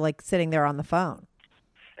you, like sitting there on the phone.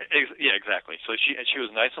 Yeah, exactly. So she was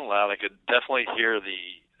nice and loud. I could definitely hear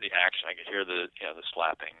the action. I could hear the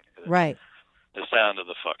slapping, right? The sound of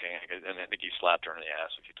the fucking, and I think he slapped her in the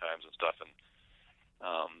ass a few times and stuff, and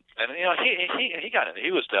he got it. He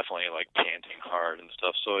was definitely like panting hard and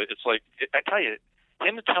stuff. So it's like I tell you,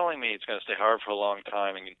 him telling me it's going to stay hard for a long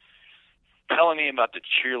time and telling me about the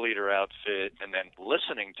cheerleader outfit and then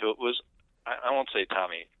listening to it was, I won't say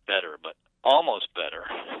Tommy better, but almost better.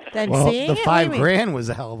 Then well, seeing the it, $5,000 was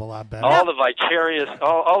a hell of a lot better. All the vicarious,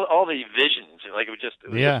 all the visions, like it was just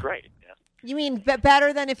great. Yeah. You mean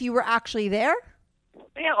better than if you were actually there?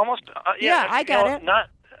 Yeah, almost. Yeah, I get it. Not.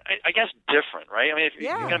 I guess different, right? I mean, if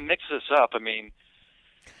you're going to mix this up,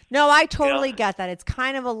 No, I totally get that. It's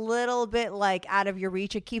kind of a little bit like out of your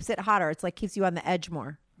reach. It keeps it hotter. It's like keeps you on the edge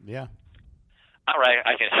more. Yeah. All right,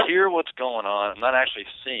 I can hear what's going on. I'm not actually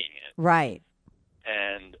seeing it. Right.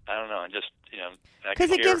 And I don't know, and just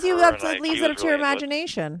because it gives you leaves it up to your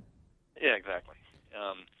imagination. Yeah, exactly.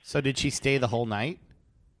 So did she stay the whole night?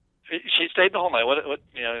 She stayed the whole night. What I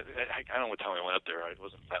don't know what time we went up there. It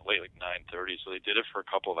wasn't that late, like 9:30. So they did it for a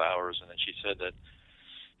couple of hours, and then she said that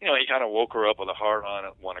he kind of woke her up with a hard on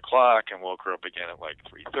at 1 o'clock, and woke her up again at like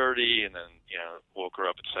 3:30, and then woke her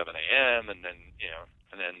up at 7 a.m. and then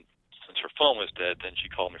since her phone was dead, then she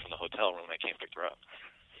called me from the hotel room, and I came pick her up.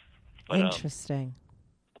 But, interesting.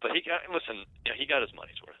 But he got his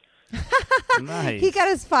money's worth. Nice. He got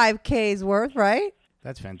his 5K's worth, right?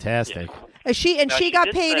 That's fantastic. Yeah. She got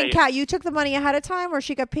paid in cash. You took the money ahead of time, or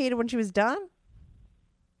she got paid when she was done?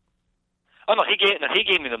 Oh no, he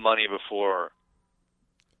gave me the money before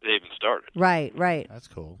they even started. Right. That's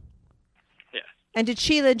cool. Yeah. And did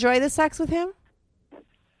she enjoy the sex with him?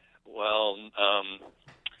 Well,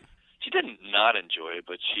 she didn't not enjoy it,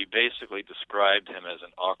 but she basically described him as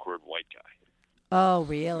an awkward white guy. Oh,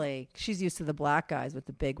 really? She's used to the black guys with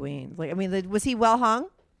the big wings. Was he well hung?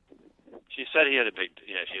 She said he had a big.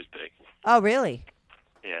 Yeah, he was big. Oh, really?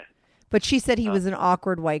 Yeah. But she said he was an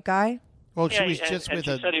awkward white guy. Well, yeah, she was just and with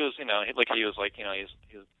she said he was, he was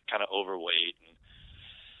kind of overweight,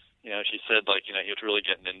 and she said he was really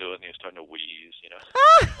getting into it, and he was starting to wheeze,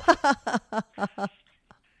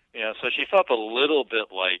 so she felt a little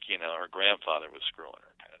bit like her grandfather was screwing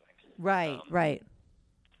her, kind of thing. Right, right.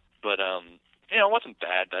 But it wasn't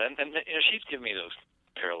bad, and she's given me those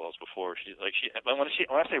parallels before. When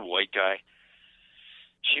I say white guy,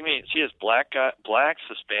 she has blacks,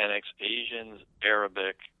 Hispanics, Asians,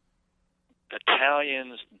 Arabic,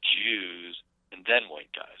 Italians, Jews, and then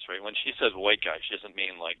white guys, right? When she says white guy, she doesn't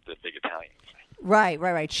mean like the big Italian guy.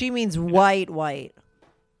 Right. She means white.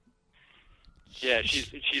 Yeah, she's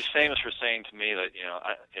famous for saying to me that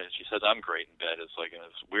she says I'm great in bed. It's like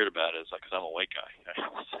what's weird about it is because I'm a white guy.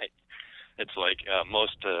 It's like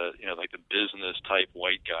most like the business type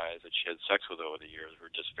white guys that she had sex with over the years were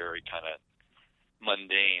just very kind of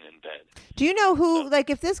mundane in bed. Do you know who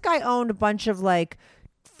if this guy owned a bunch of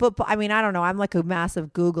football. I mean, I don't know. I'm like a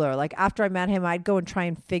massive Googler. Like after I met him, I'd go and try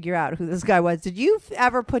and figure out who this guy was. Did you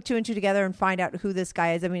ever put two and two together and find out who this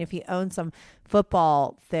guy is? I mean, if he owns some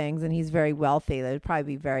football things and he's very wealthy, that would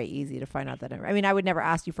probably be very easy to find out that. I mean, I would never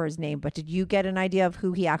ask you for his name, but did you get an idea of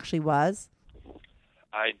who he actually was?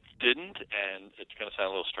 I didn't, and it's going to sound a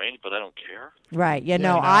little strange, but I don't care. Right. Yeah, Yeah,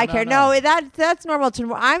 no, no, I no, care. no. No, that's normal to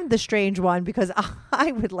know. I'm the strange one because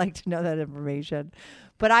I would like to know that information.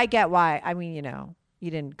 But I get why. I mean,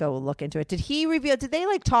 you didn't go look into it. Did he reveal, did they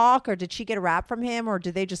like talk, or did she get a rap from him, or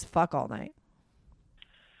did they just fuck all night?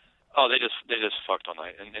 Oh, they just fucked all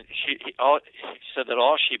night, and she said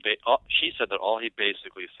that she said that all he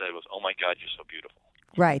basically said was, "Oh my God, you're so beautiful."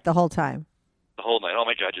 Right, the whole time. The whole night. Oh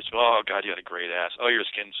my God, oh God, you had a great ass. Oh, your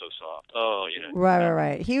skin's so soft. Oh,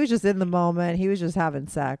 Right. He was just in the moment. He was just having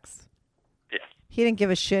sex. Yeah. He didn't give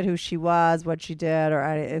a shit who she was, what she did, or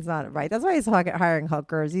it's not right. That's why he's hiring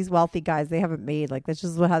hookers. These wealthy guys, they haven't made like that's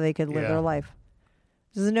just how they could live their life.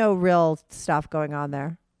 There's no real stuff going on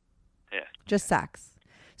there. Yeah. Just sex.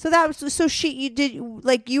 So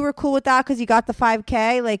you were cool with that because you got the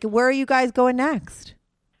 5K. Like, where are you guys going next?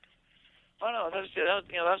 Oh no, that's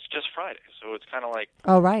just Friday, so it's kind of like.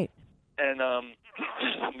 Oh right. And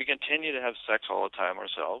we continue to have sex all the time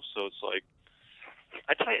ourselves, so it's like,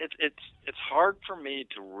 I tell you, it's hard for me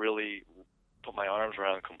to really put my arms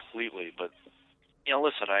around completely. But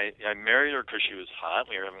listen, I married her because she was hot.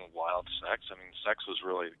 We were having wild sex. I mean, sex was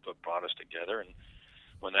really what brought us together, and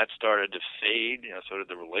when that started to fade, so did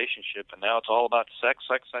the relationship, and now it's all about sex,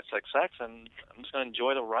 and I'm just going to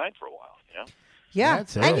enjoy the ride for a while, Yeah.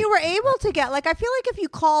 That's And it. you were able to get, like, I feel like if you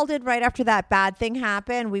called in right after that bad thing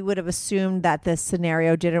happened, we would have assumed that this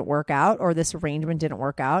scenario didn't work out or this arrangement didn't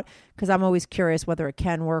work out. Because I'm always curious whether it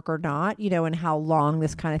can work or not, and how long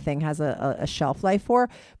this kind of thing has a shelf life for.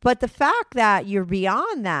 But the fact that you're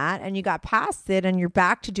beyond that and you got past it and you're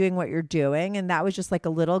back to doing what you're doing, and that was just like a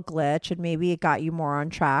little glitch and maybe it got you more on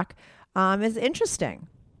track, is interesting.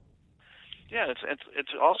 Yeah,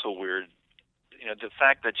 it's also weird, the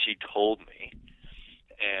fact that she told me.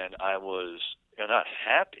 And I was not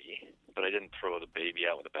happy, but I didn't throw the baby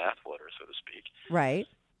out with the bathwater, so to speak. Right.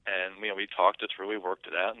 And we talked it through, we worked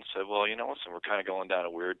it out, and said, well, listen, we're kind of going down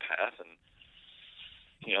a weird path, and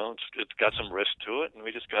it's got some risk to it, and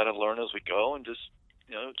we just got to learn as we go, and just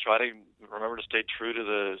try to remember to stay true to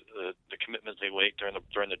the commitments they make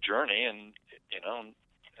during the journey, and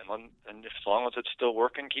and as long as it's still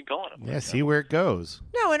working, keep going. Yeah, see where it goes.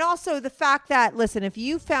 No, and also the fact that, listen, if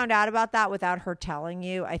you found out about that without her telling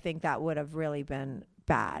you, I think that would have really been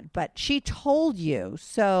bad. But she told you,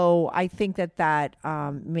 so I think that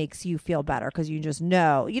makes you feel better because you just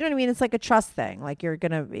know. You know what I mean? It's like a trust thing. Like you're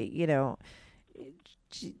going to,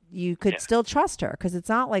 you could still trust her because it's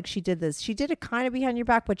not like she did this. She did it kind of behind your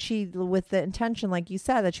back, but she, with the intention, like you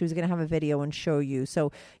said, that she was going to have a video and show you.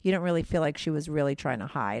 So you don't really feel like she was really trying to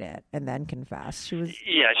hide it and then confess. She was.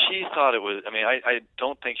 Yeah, she thought it was. I mean, I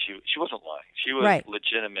don't think she wasn't lying. She was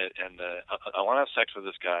legitimate, and I want to have sex with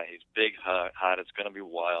this guy. He's big, hot. It's going to be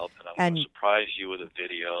wild, and I'm going to surprise you with a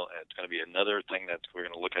video. And it's going to be another thing that we're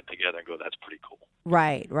going to look at together and go, "That's pretty cool."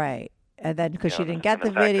 Right. And then because she didn't get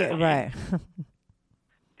the video, right.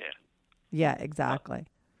 Yeah, exactly.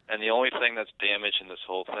 And the only thing that's damaged in this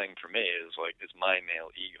whole thing for me is my male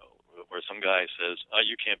ego, where some guy says, "Oh,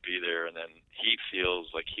 you can't be there," and then he feels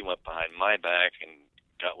like he went behind my back and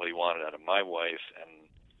got what he wanted out of my wife, and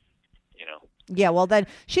Yeah, well, then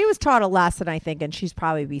she was taught a lesson, I think, and she's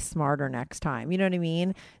probably be smarter next time. You know what I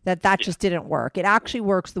mean? That just didn't work. It actually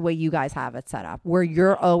works the way you guys have it set up, where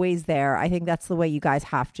you're always there. I think that's the way you guys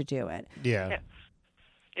have to do it.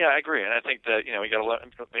 Yeah, I agree, and I think that we got to learn.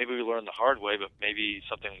 Maybe we learned the hard way, but maybe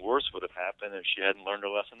something worse would have happened if she hadn't learned her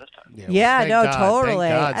lesson this time. Totally.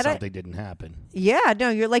 Thank God something didn't happen. Yeah, no,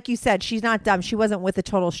 you're like you said, she's not dumb. She wasn't with a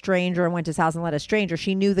total stranger and went to his house and let a stranger.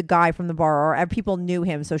 She knew the guy from the bar, or people knew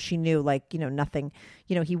him, so she knew nothing.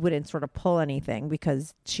 He wouldn't sort of pull anything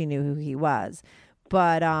because she knew who he was.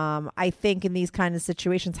 But I think in these kind of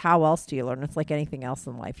situations, how else do you learn? It's like anything else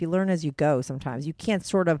in life. You learn as you go sometimes. You can't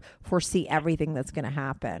sort of foresee everything that's going to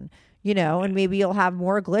happen, and maybe you'll have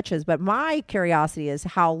more glitches. But my curiosity is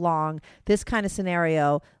how long this kind of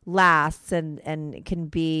scenario lasts and can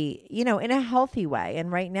be, in a healthy way.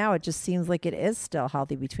 And right now it just seems like it is still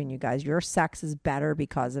healthy between you guys. Your sex is better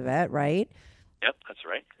because of it, right? Yep, that's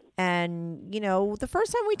right. And, the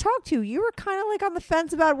first time we talked to you, you were kind of like on the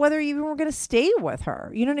fence about whether you even were going to stay with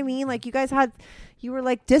her. You know what I mean? Like you were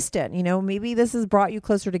like distant, maybe this has brought you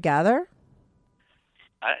closer together.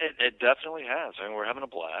 It definitely has. I mean, we're having a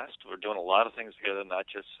blast. We're doing a lot of things together, not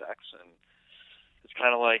just sex. And it's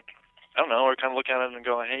kind of like, I don't know, we're kind of looking at it and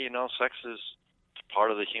going, hey, sex is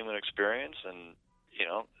part of the human experience, and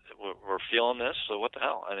we're feeling this, so what the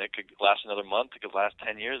hell? And it could last another month. It could last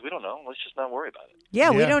 10 years. We don't know. Let's just not worry about it.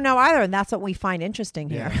 Yeah, we Yeah. don't know either, and that's what we find interesting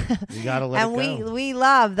here. Yeah. You gotta let And it go. we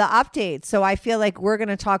love the updates. So I feel like we're going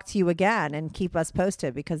to talk to you again and keep us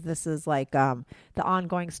posted, because this is like the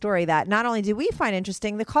ongoing story that not only do we find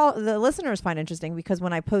interesting, the listeners find interesting, because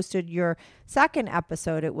when I posted your second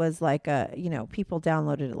episode, it was like people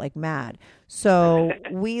downloaded it like mad. So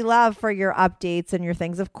we love for your updates and your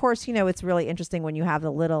things. Of course, it's really interesting when you have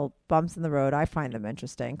the little bumps in the road. I find them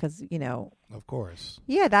interesting because, Of course.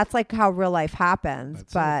 yeah, that's like how real life happens.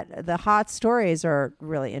 That's but the hot stories are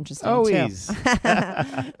really interesting Always.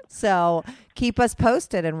 too. So keep us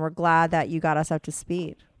posted, and we're glad that you got us up to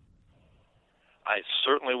speed. I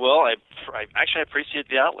certainly will. I appreciate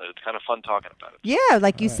the outlet. It's kind of fun talking about it. Yeah,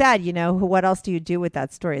 like you said, what else do you do with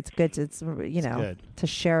that story? It's good good. to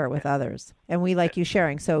share it with others. And we like you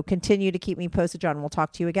sharing. So continue to keep me posted, John. We'll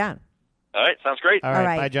talk to you again. All right, sounds great. All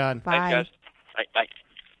right. Bye, John. Bye. Thanks, guys. Bye.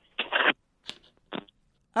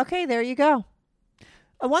 Okay, there you go.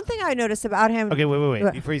 One thing I noticed about him. Okay, wait.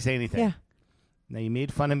 What? Before you say anything. Yeah. Now, you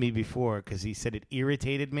made fun of me before because he said it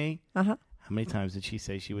irritated me. Uh-huh. How many times did she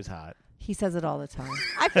say she was hot? He says it all the time.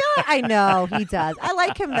 I feel like I know he does. I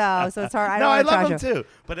like him though, so it's hard. I I don't love him trash him. too.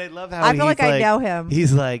 But I love how I feel he's like I know him.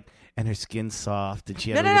 He's like, and her skin's soft, and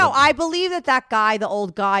she had No. I believe that guy, the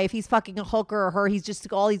old guy, if he's fucking a hooker or her, he's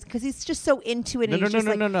just all these because he's just so into it. And he's just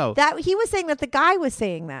like, No. That he was saying that the guy was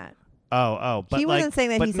saying that. Oh, but He wasn't saying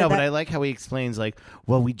that But he said no, but that. I like how he explains, like,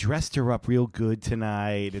 well, we dressed her up real good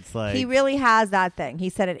tonight. It's like He really has that thing. He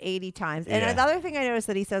said it 80 times. And Yeah. another thing I noticed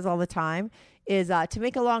that he says all the time is to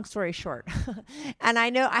make a long story short. And I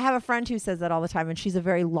know I have a friend who says that all the time, and she's a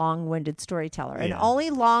very long-winded storyteller. And Yeah. only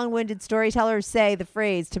long-winded storytellers say the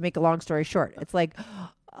phrase to make a long story short. It's like,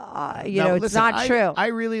 No, it's listen, not true. I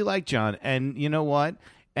really like John, and you know what?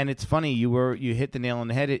 And it's funny you hit the nail on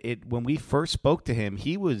the head. It when we first spoke to him,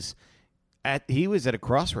 he was at a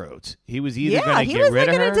crossroads. He was either going to he get was rid of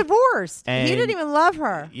making her, a divorce. He and- didn't even love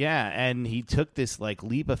her. Yeah, and he took this like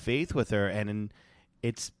leap of faith with her, and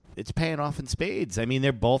it's paying off in spades. I mean,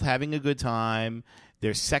 they're both having a good time.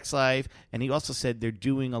 Their sex life, and he also said they're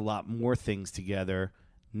doing a lot more things together,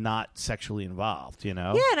 not sexually involved. Yeah,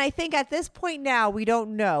 and I think at this point now we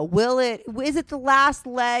don't know. Is it the last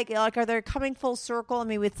leg? Like, are they coming full circle? I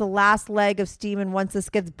mean, it's the last leg of steam, and once this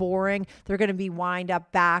gets boring, they're going to be wind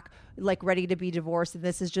up back, like ready to be divorced, and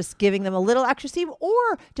this is just giving them a little extra steam,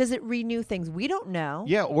 or does it renew things? We don't know.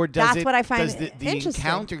 Yeah, or That's what I find does the interesting.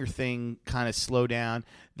 encounter thing kind of slow down?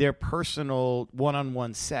 Their personal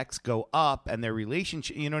one-on-one sex go up, and their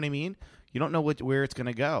relationship. You know what I mean? You don't know where it's going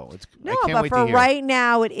to go. No, I can't but wait for to hear. right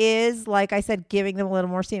now, it is, like I said, giving them a little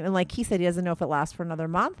more steam. And like he said, he doesn't know if it lasts for another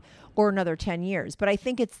month or another 10 years. But I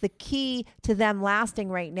think it's the key to them lasting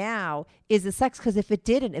right now is the sex. Because if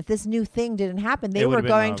this new thing didn't happen, they It were would've been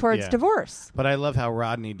going long, towards yeah. divorce. But I love how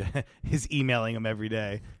Rodney is emailing him every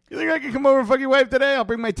day. You think I can come over and fuck your wife today? I'll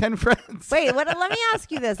bring my 10 friends. Wait, let me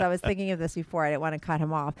ask you this. I was thinking of this before. I didn't want to cut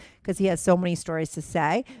him off because he has so many stories to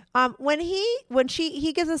say. When he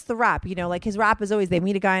gives us the rap, like his rap is always they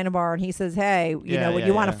meet a guy in a bar and he says, "Hey, would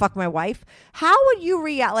you want to fuck my wife?" How would you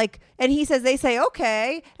react? Like, and he says, they say,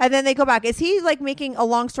 "Okay," and then they go back. Is he like making a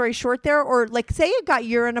long story short there, or like say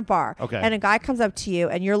you're in a bar, Okay, and a guy comes up to you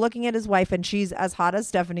and you're looking at his wife and she's as hot as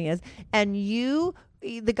Stephanie is, and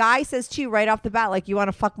the guy says to you right off the bat, like, "You want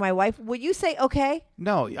to fuck my wife?" Would you say okay?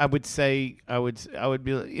 No, I would say I would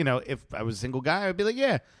be, if I was a single guy, I would be like,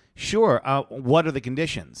 yeah, sure. What are the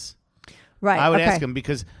conditions? Right. I would okay. ask him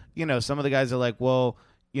because some of the guys are like, well,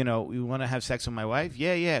 you want to have sex with my wife?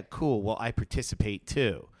 Yeah, cool. Well, I participate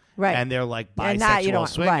too. Right. And they're like And that you bisexual don't-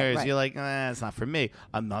 swingers. right. You're like, it's not for me.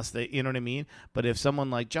 Unless they, you know what I mean? But if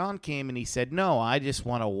someone like John came and he said, no, I just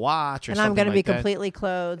want to watch or And something I'm going to like be that. completely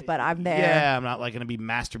clothed, but I'm there. Yeah, I'm not like going to be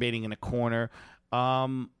masturbating in a corner. I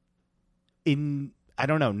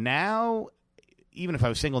don't know. Now, even if I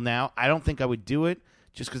was single now, I don't think I would do it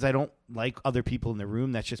just because I don't like other people in the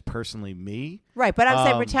room. That's just personally me. Right, but I'm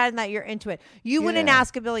saying pretend that you're into it. You wouldn't yeah.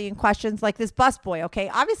 ask a million questions like this busboy, okay?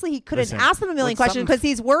 Obviously, he couldn't Listen, ask them a million when questions something- because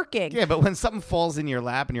he's working. Yeah, but when something falls in your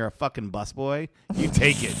lap and you're a fucking busboy, you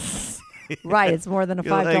take it. Right, it's more than a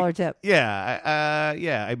You're $5 like, tip. Yeah,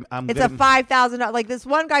 I'm It's good. a $5,000. Like this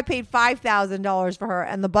one guy paid $5,000 for her,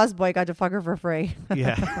 and the busboy got to fuck her for free.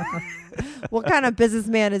 Yeah. What kind of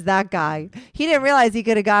businessman is that guy? He didn't realize he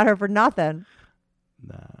could have got her for nothing,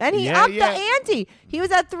 and he upped the ante. He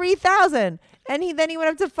was at $3,000, and then he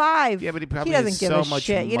went up to $5,000. Yeah, but he probably doesn't has give so a much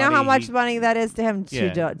shit. You know how money, much money that is to him?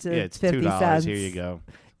 it's 50 $2. cents. Here you go.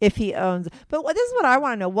 If he owns, but this is what I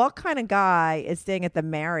want to know: what kind of guy is staying at the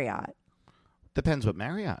Marriott? Depends what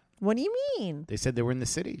Marriott. What do you mean? They said they were in the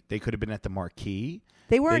city. They could have been at the Marquis.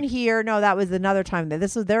 They weren't here. No, that was another time. They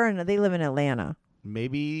live in Atlanta.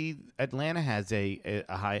 Maybe Atlanta has a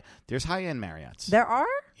high. There's high-end Marriotts. There are?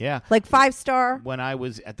 Yeah. Like 5-star? When I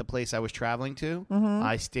was at the place I was traveling to,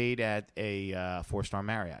 I stayed at a 4-star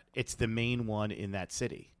Marriott. It's the main one in that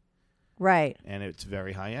city. Right. And it's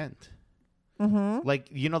very high-end. Mm-hmm. Like,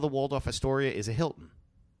 the Waldorf Astoria is a Hilton.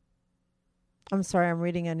 I'm sorry. I'm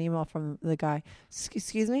reading an email from the guy.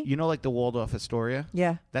 Excuse me? Like the Waldorf Astoria?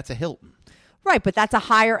 Yeah. That's a Hilton. Right, but that's a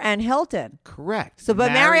higher-end Hilton. Correct. So,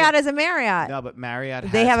 but Marriott is a Marriott. No, but Marriott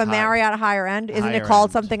has they have a Marriott higher end. Isn't it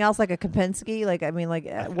called something else, like a Kempinski?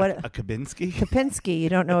 What? A Kabinski? Kempinski. You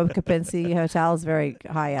don't know if Kempinski Hotel is very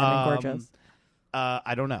high-end and gorgeous.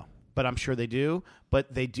 I don't know, but I'm sure they do.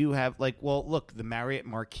 But they do have, look, the Marriott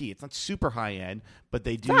Marquis. It's not super high-end, but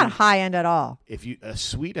they do. It's not high-end at all. A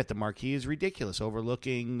suite at the Marquis is ridiculous,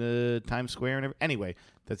 overlooking the Times Square and everything. Anyway,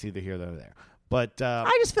 that's either here or there. But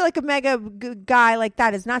I just feel like a mega guy like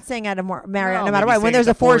that is not staying at a Marriott no matter what. what. When there's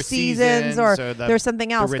a Four Seasons or there's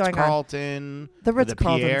something else going on. The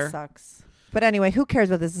Ritz-Carlton sucks. But anywy, who cares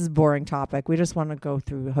about this? This is a boring topic. We just want to go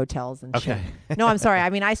through hotels and shit. No, I'm sorry. I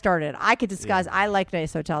mean, I started. I could discuss. I like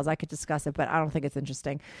nice hotels. I could discuss it, but I don't think it's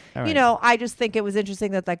interesting. Right. I just think it was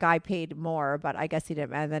interesting that guy paid more, but I guess he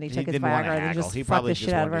didn't. And then he took his Viagra and just fucked the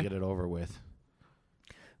shit out of her. He probably just wanted to get it over with.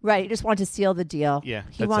 Right, he just wanted to seal the deal. Yeah,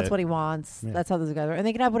 he wants what he wants. Yeah. That's how those guys are, and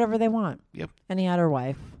they can have whatever they want. Yep. And he had her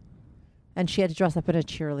wife, and she had to dress up in a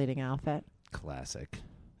cheerleading outfit. Classic.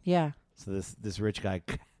 Yeah. So this rich guy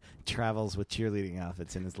travels with cheerleading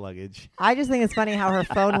outfits in his luggage. I just think it's funny how her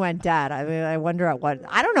phone went dead. I mean, I wonder at what.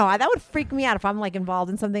 I don't know. That would freak me out if I'm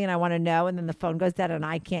involved in something and I want to know, and then the phone goes dead and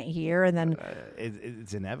I can't hear, and then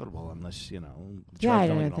it's inevitable unless the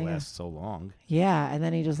charge only going to last so long. Yeah, and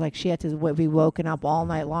then he just she had to be woken up all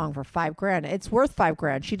night long for $5,000. It's worth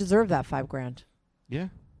 $5,000. She deserved that $5,000. Yeah.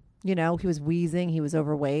 He was wheezing. He was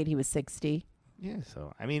overweight. He was 60. Yeah.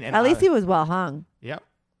 So I mean, at least he was well hung. Yep.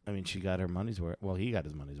 I mean, she got her money's worth. Well, he got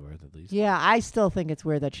his money's worth at least. Yeah, I still think it's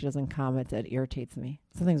weird that she doesn't comment. It irritates me.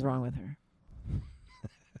 Something's wrong with her.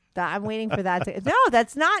 I'm waiting for that to... No,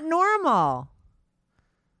 that's not normal.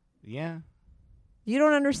 Yeah. You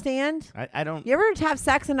don't understand? I don't... You ever have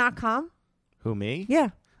sex and not come? Who, me? Yeah.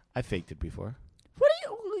 I faked it before. What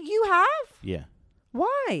do you have? Yeah.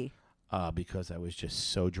 Why? Because I was just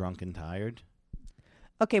so drunk and tired.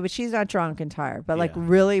 Okay, but she's not drunk and tired. But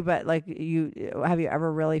really, but have you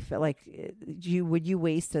ever really felt would you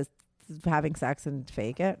waste having sex and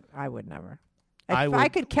fake it? I would never. I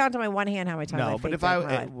could count on my one hand how many times. No, but if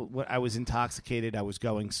I was intoxicated, I was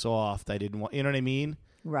going soft. I didn't want. You know what I mean?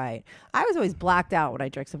 Right. I was always blacked out when I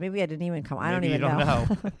drank, so maybe I didn't even come. I don't even know.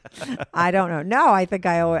 know. I don't know. No, I think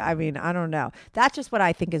I don't know. That's just what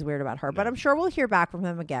I think is weird about her. But I'm sure we'll hear back from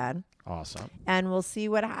him again. Awesome. And we'll see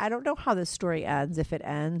I don't know how this story ends. If it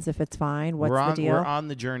ends, if it's fine, what's the deal? We're on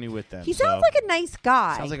the journey with them. He sounds like a nice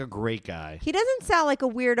guy. Sounds like a great guy. He doesn't sound like a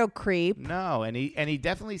weirdo creep. No, and he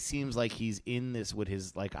definitely seems like he's in this with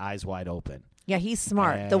his eyes wide open. Yeah, he's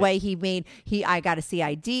smart. The way I got to see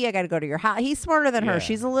ID. I got to go to your house. He's smarter than her.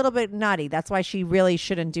 She's a little bit nutty. That's why she really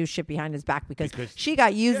shouldn't do shit behind his back because she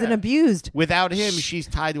got used and abused. Without him, she's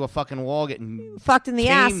tied to a fucking wall getting fucked in the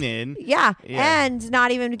ass. Yeah, and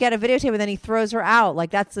not even get a videotape, and then he throws her out.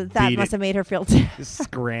 That must have made her feel.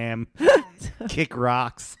 Scram, kick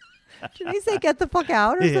rocks. Did he say get the fuck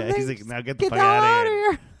out or something? He's like, now get the fuck out of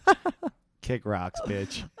here. Kick rocks,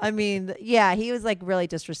 bitch. I mean, yeah, he was really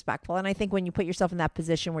disrespectful. And I think when you put yourself in that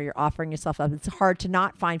position where you're offering yourself up, it's hard to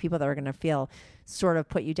not find people that are going to sort of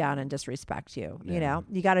put you down and disrespect you. Yeah.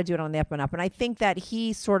 You got to do it on the up and up. And I think that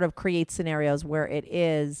he sort of creates scenarios where it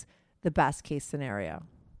is the best case scenario.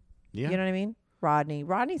 Yeah. You know what I mean?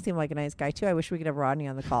 Rodney seemed like a nice guy too. I wish we could have Rodney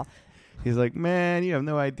on the call. He's like, man, you have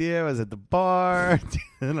no idea. I was at the bar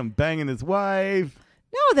and I'm banging his wife.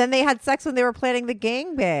 No, then they had sex when they were planning the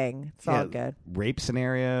gangbang. It's all good. Rape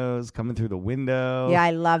scenarios coming through the window. Yeah,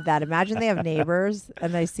 I love that. Imagine they have neighbors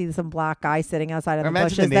and they see some black guy sitting outside of the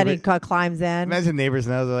bushes. Then he climbs in. Imagine neighbors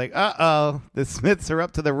now. They're like, uh-oh, the Smiths are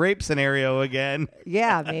up to the rape scenario again.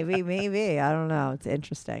 Yeah, maybe. I don't know. It's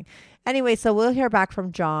interesting. Anyway, so we'll hear back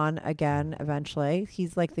from John again eventually.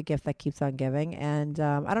 He's like the gift that keeps on giving. And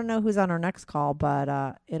I don't know who's on our next call,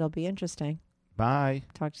 but it'll be interesting. Bye.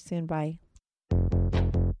 Talk to you soon. Bye.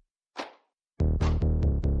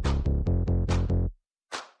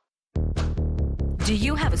 Do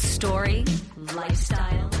you have a story,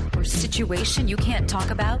 lifestyle, or situation you can't talk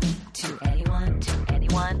about to anyone?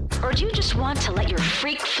 Or do you just want to let your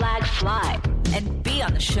freak flag fly and be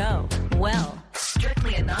on the show? Well,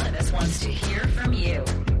 Strictly Anonymous wants to hear from you.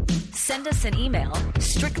 send us an email,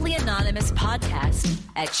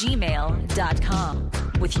 strictlyanonymouspodcast@gmail.com,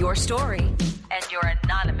 with your story and your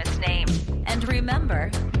anonymous name. And remember,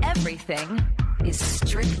 everything is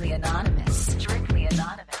strictly anonymous. Strictly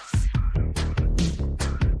anonymous.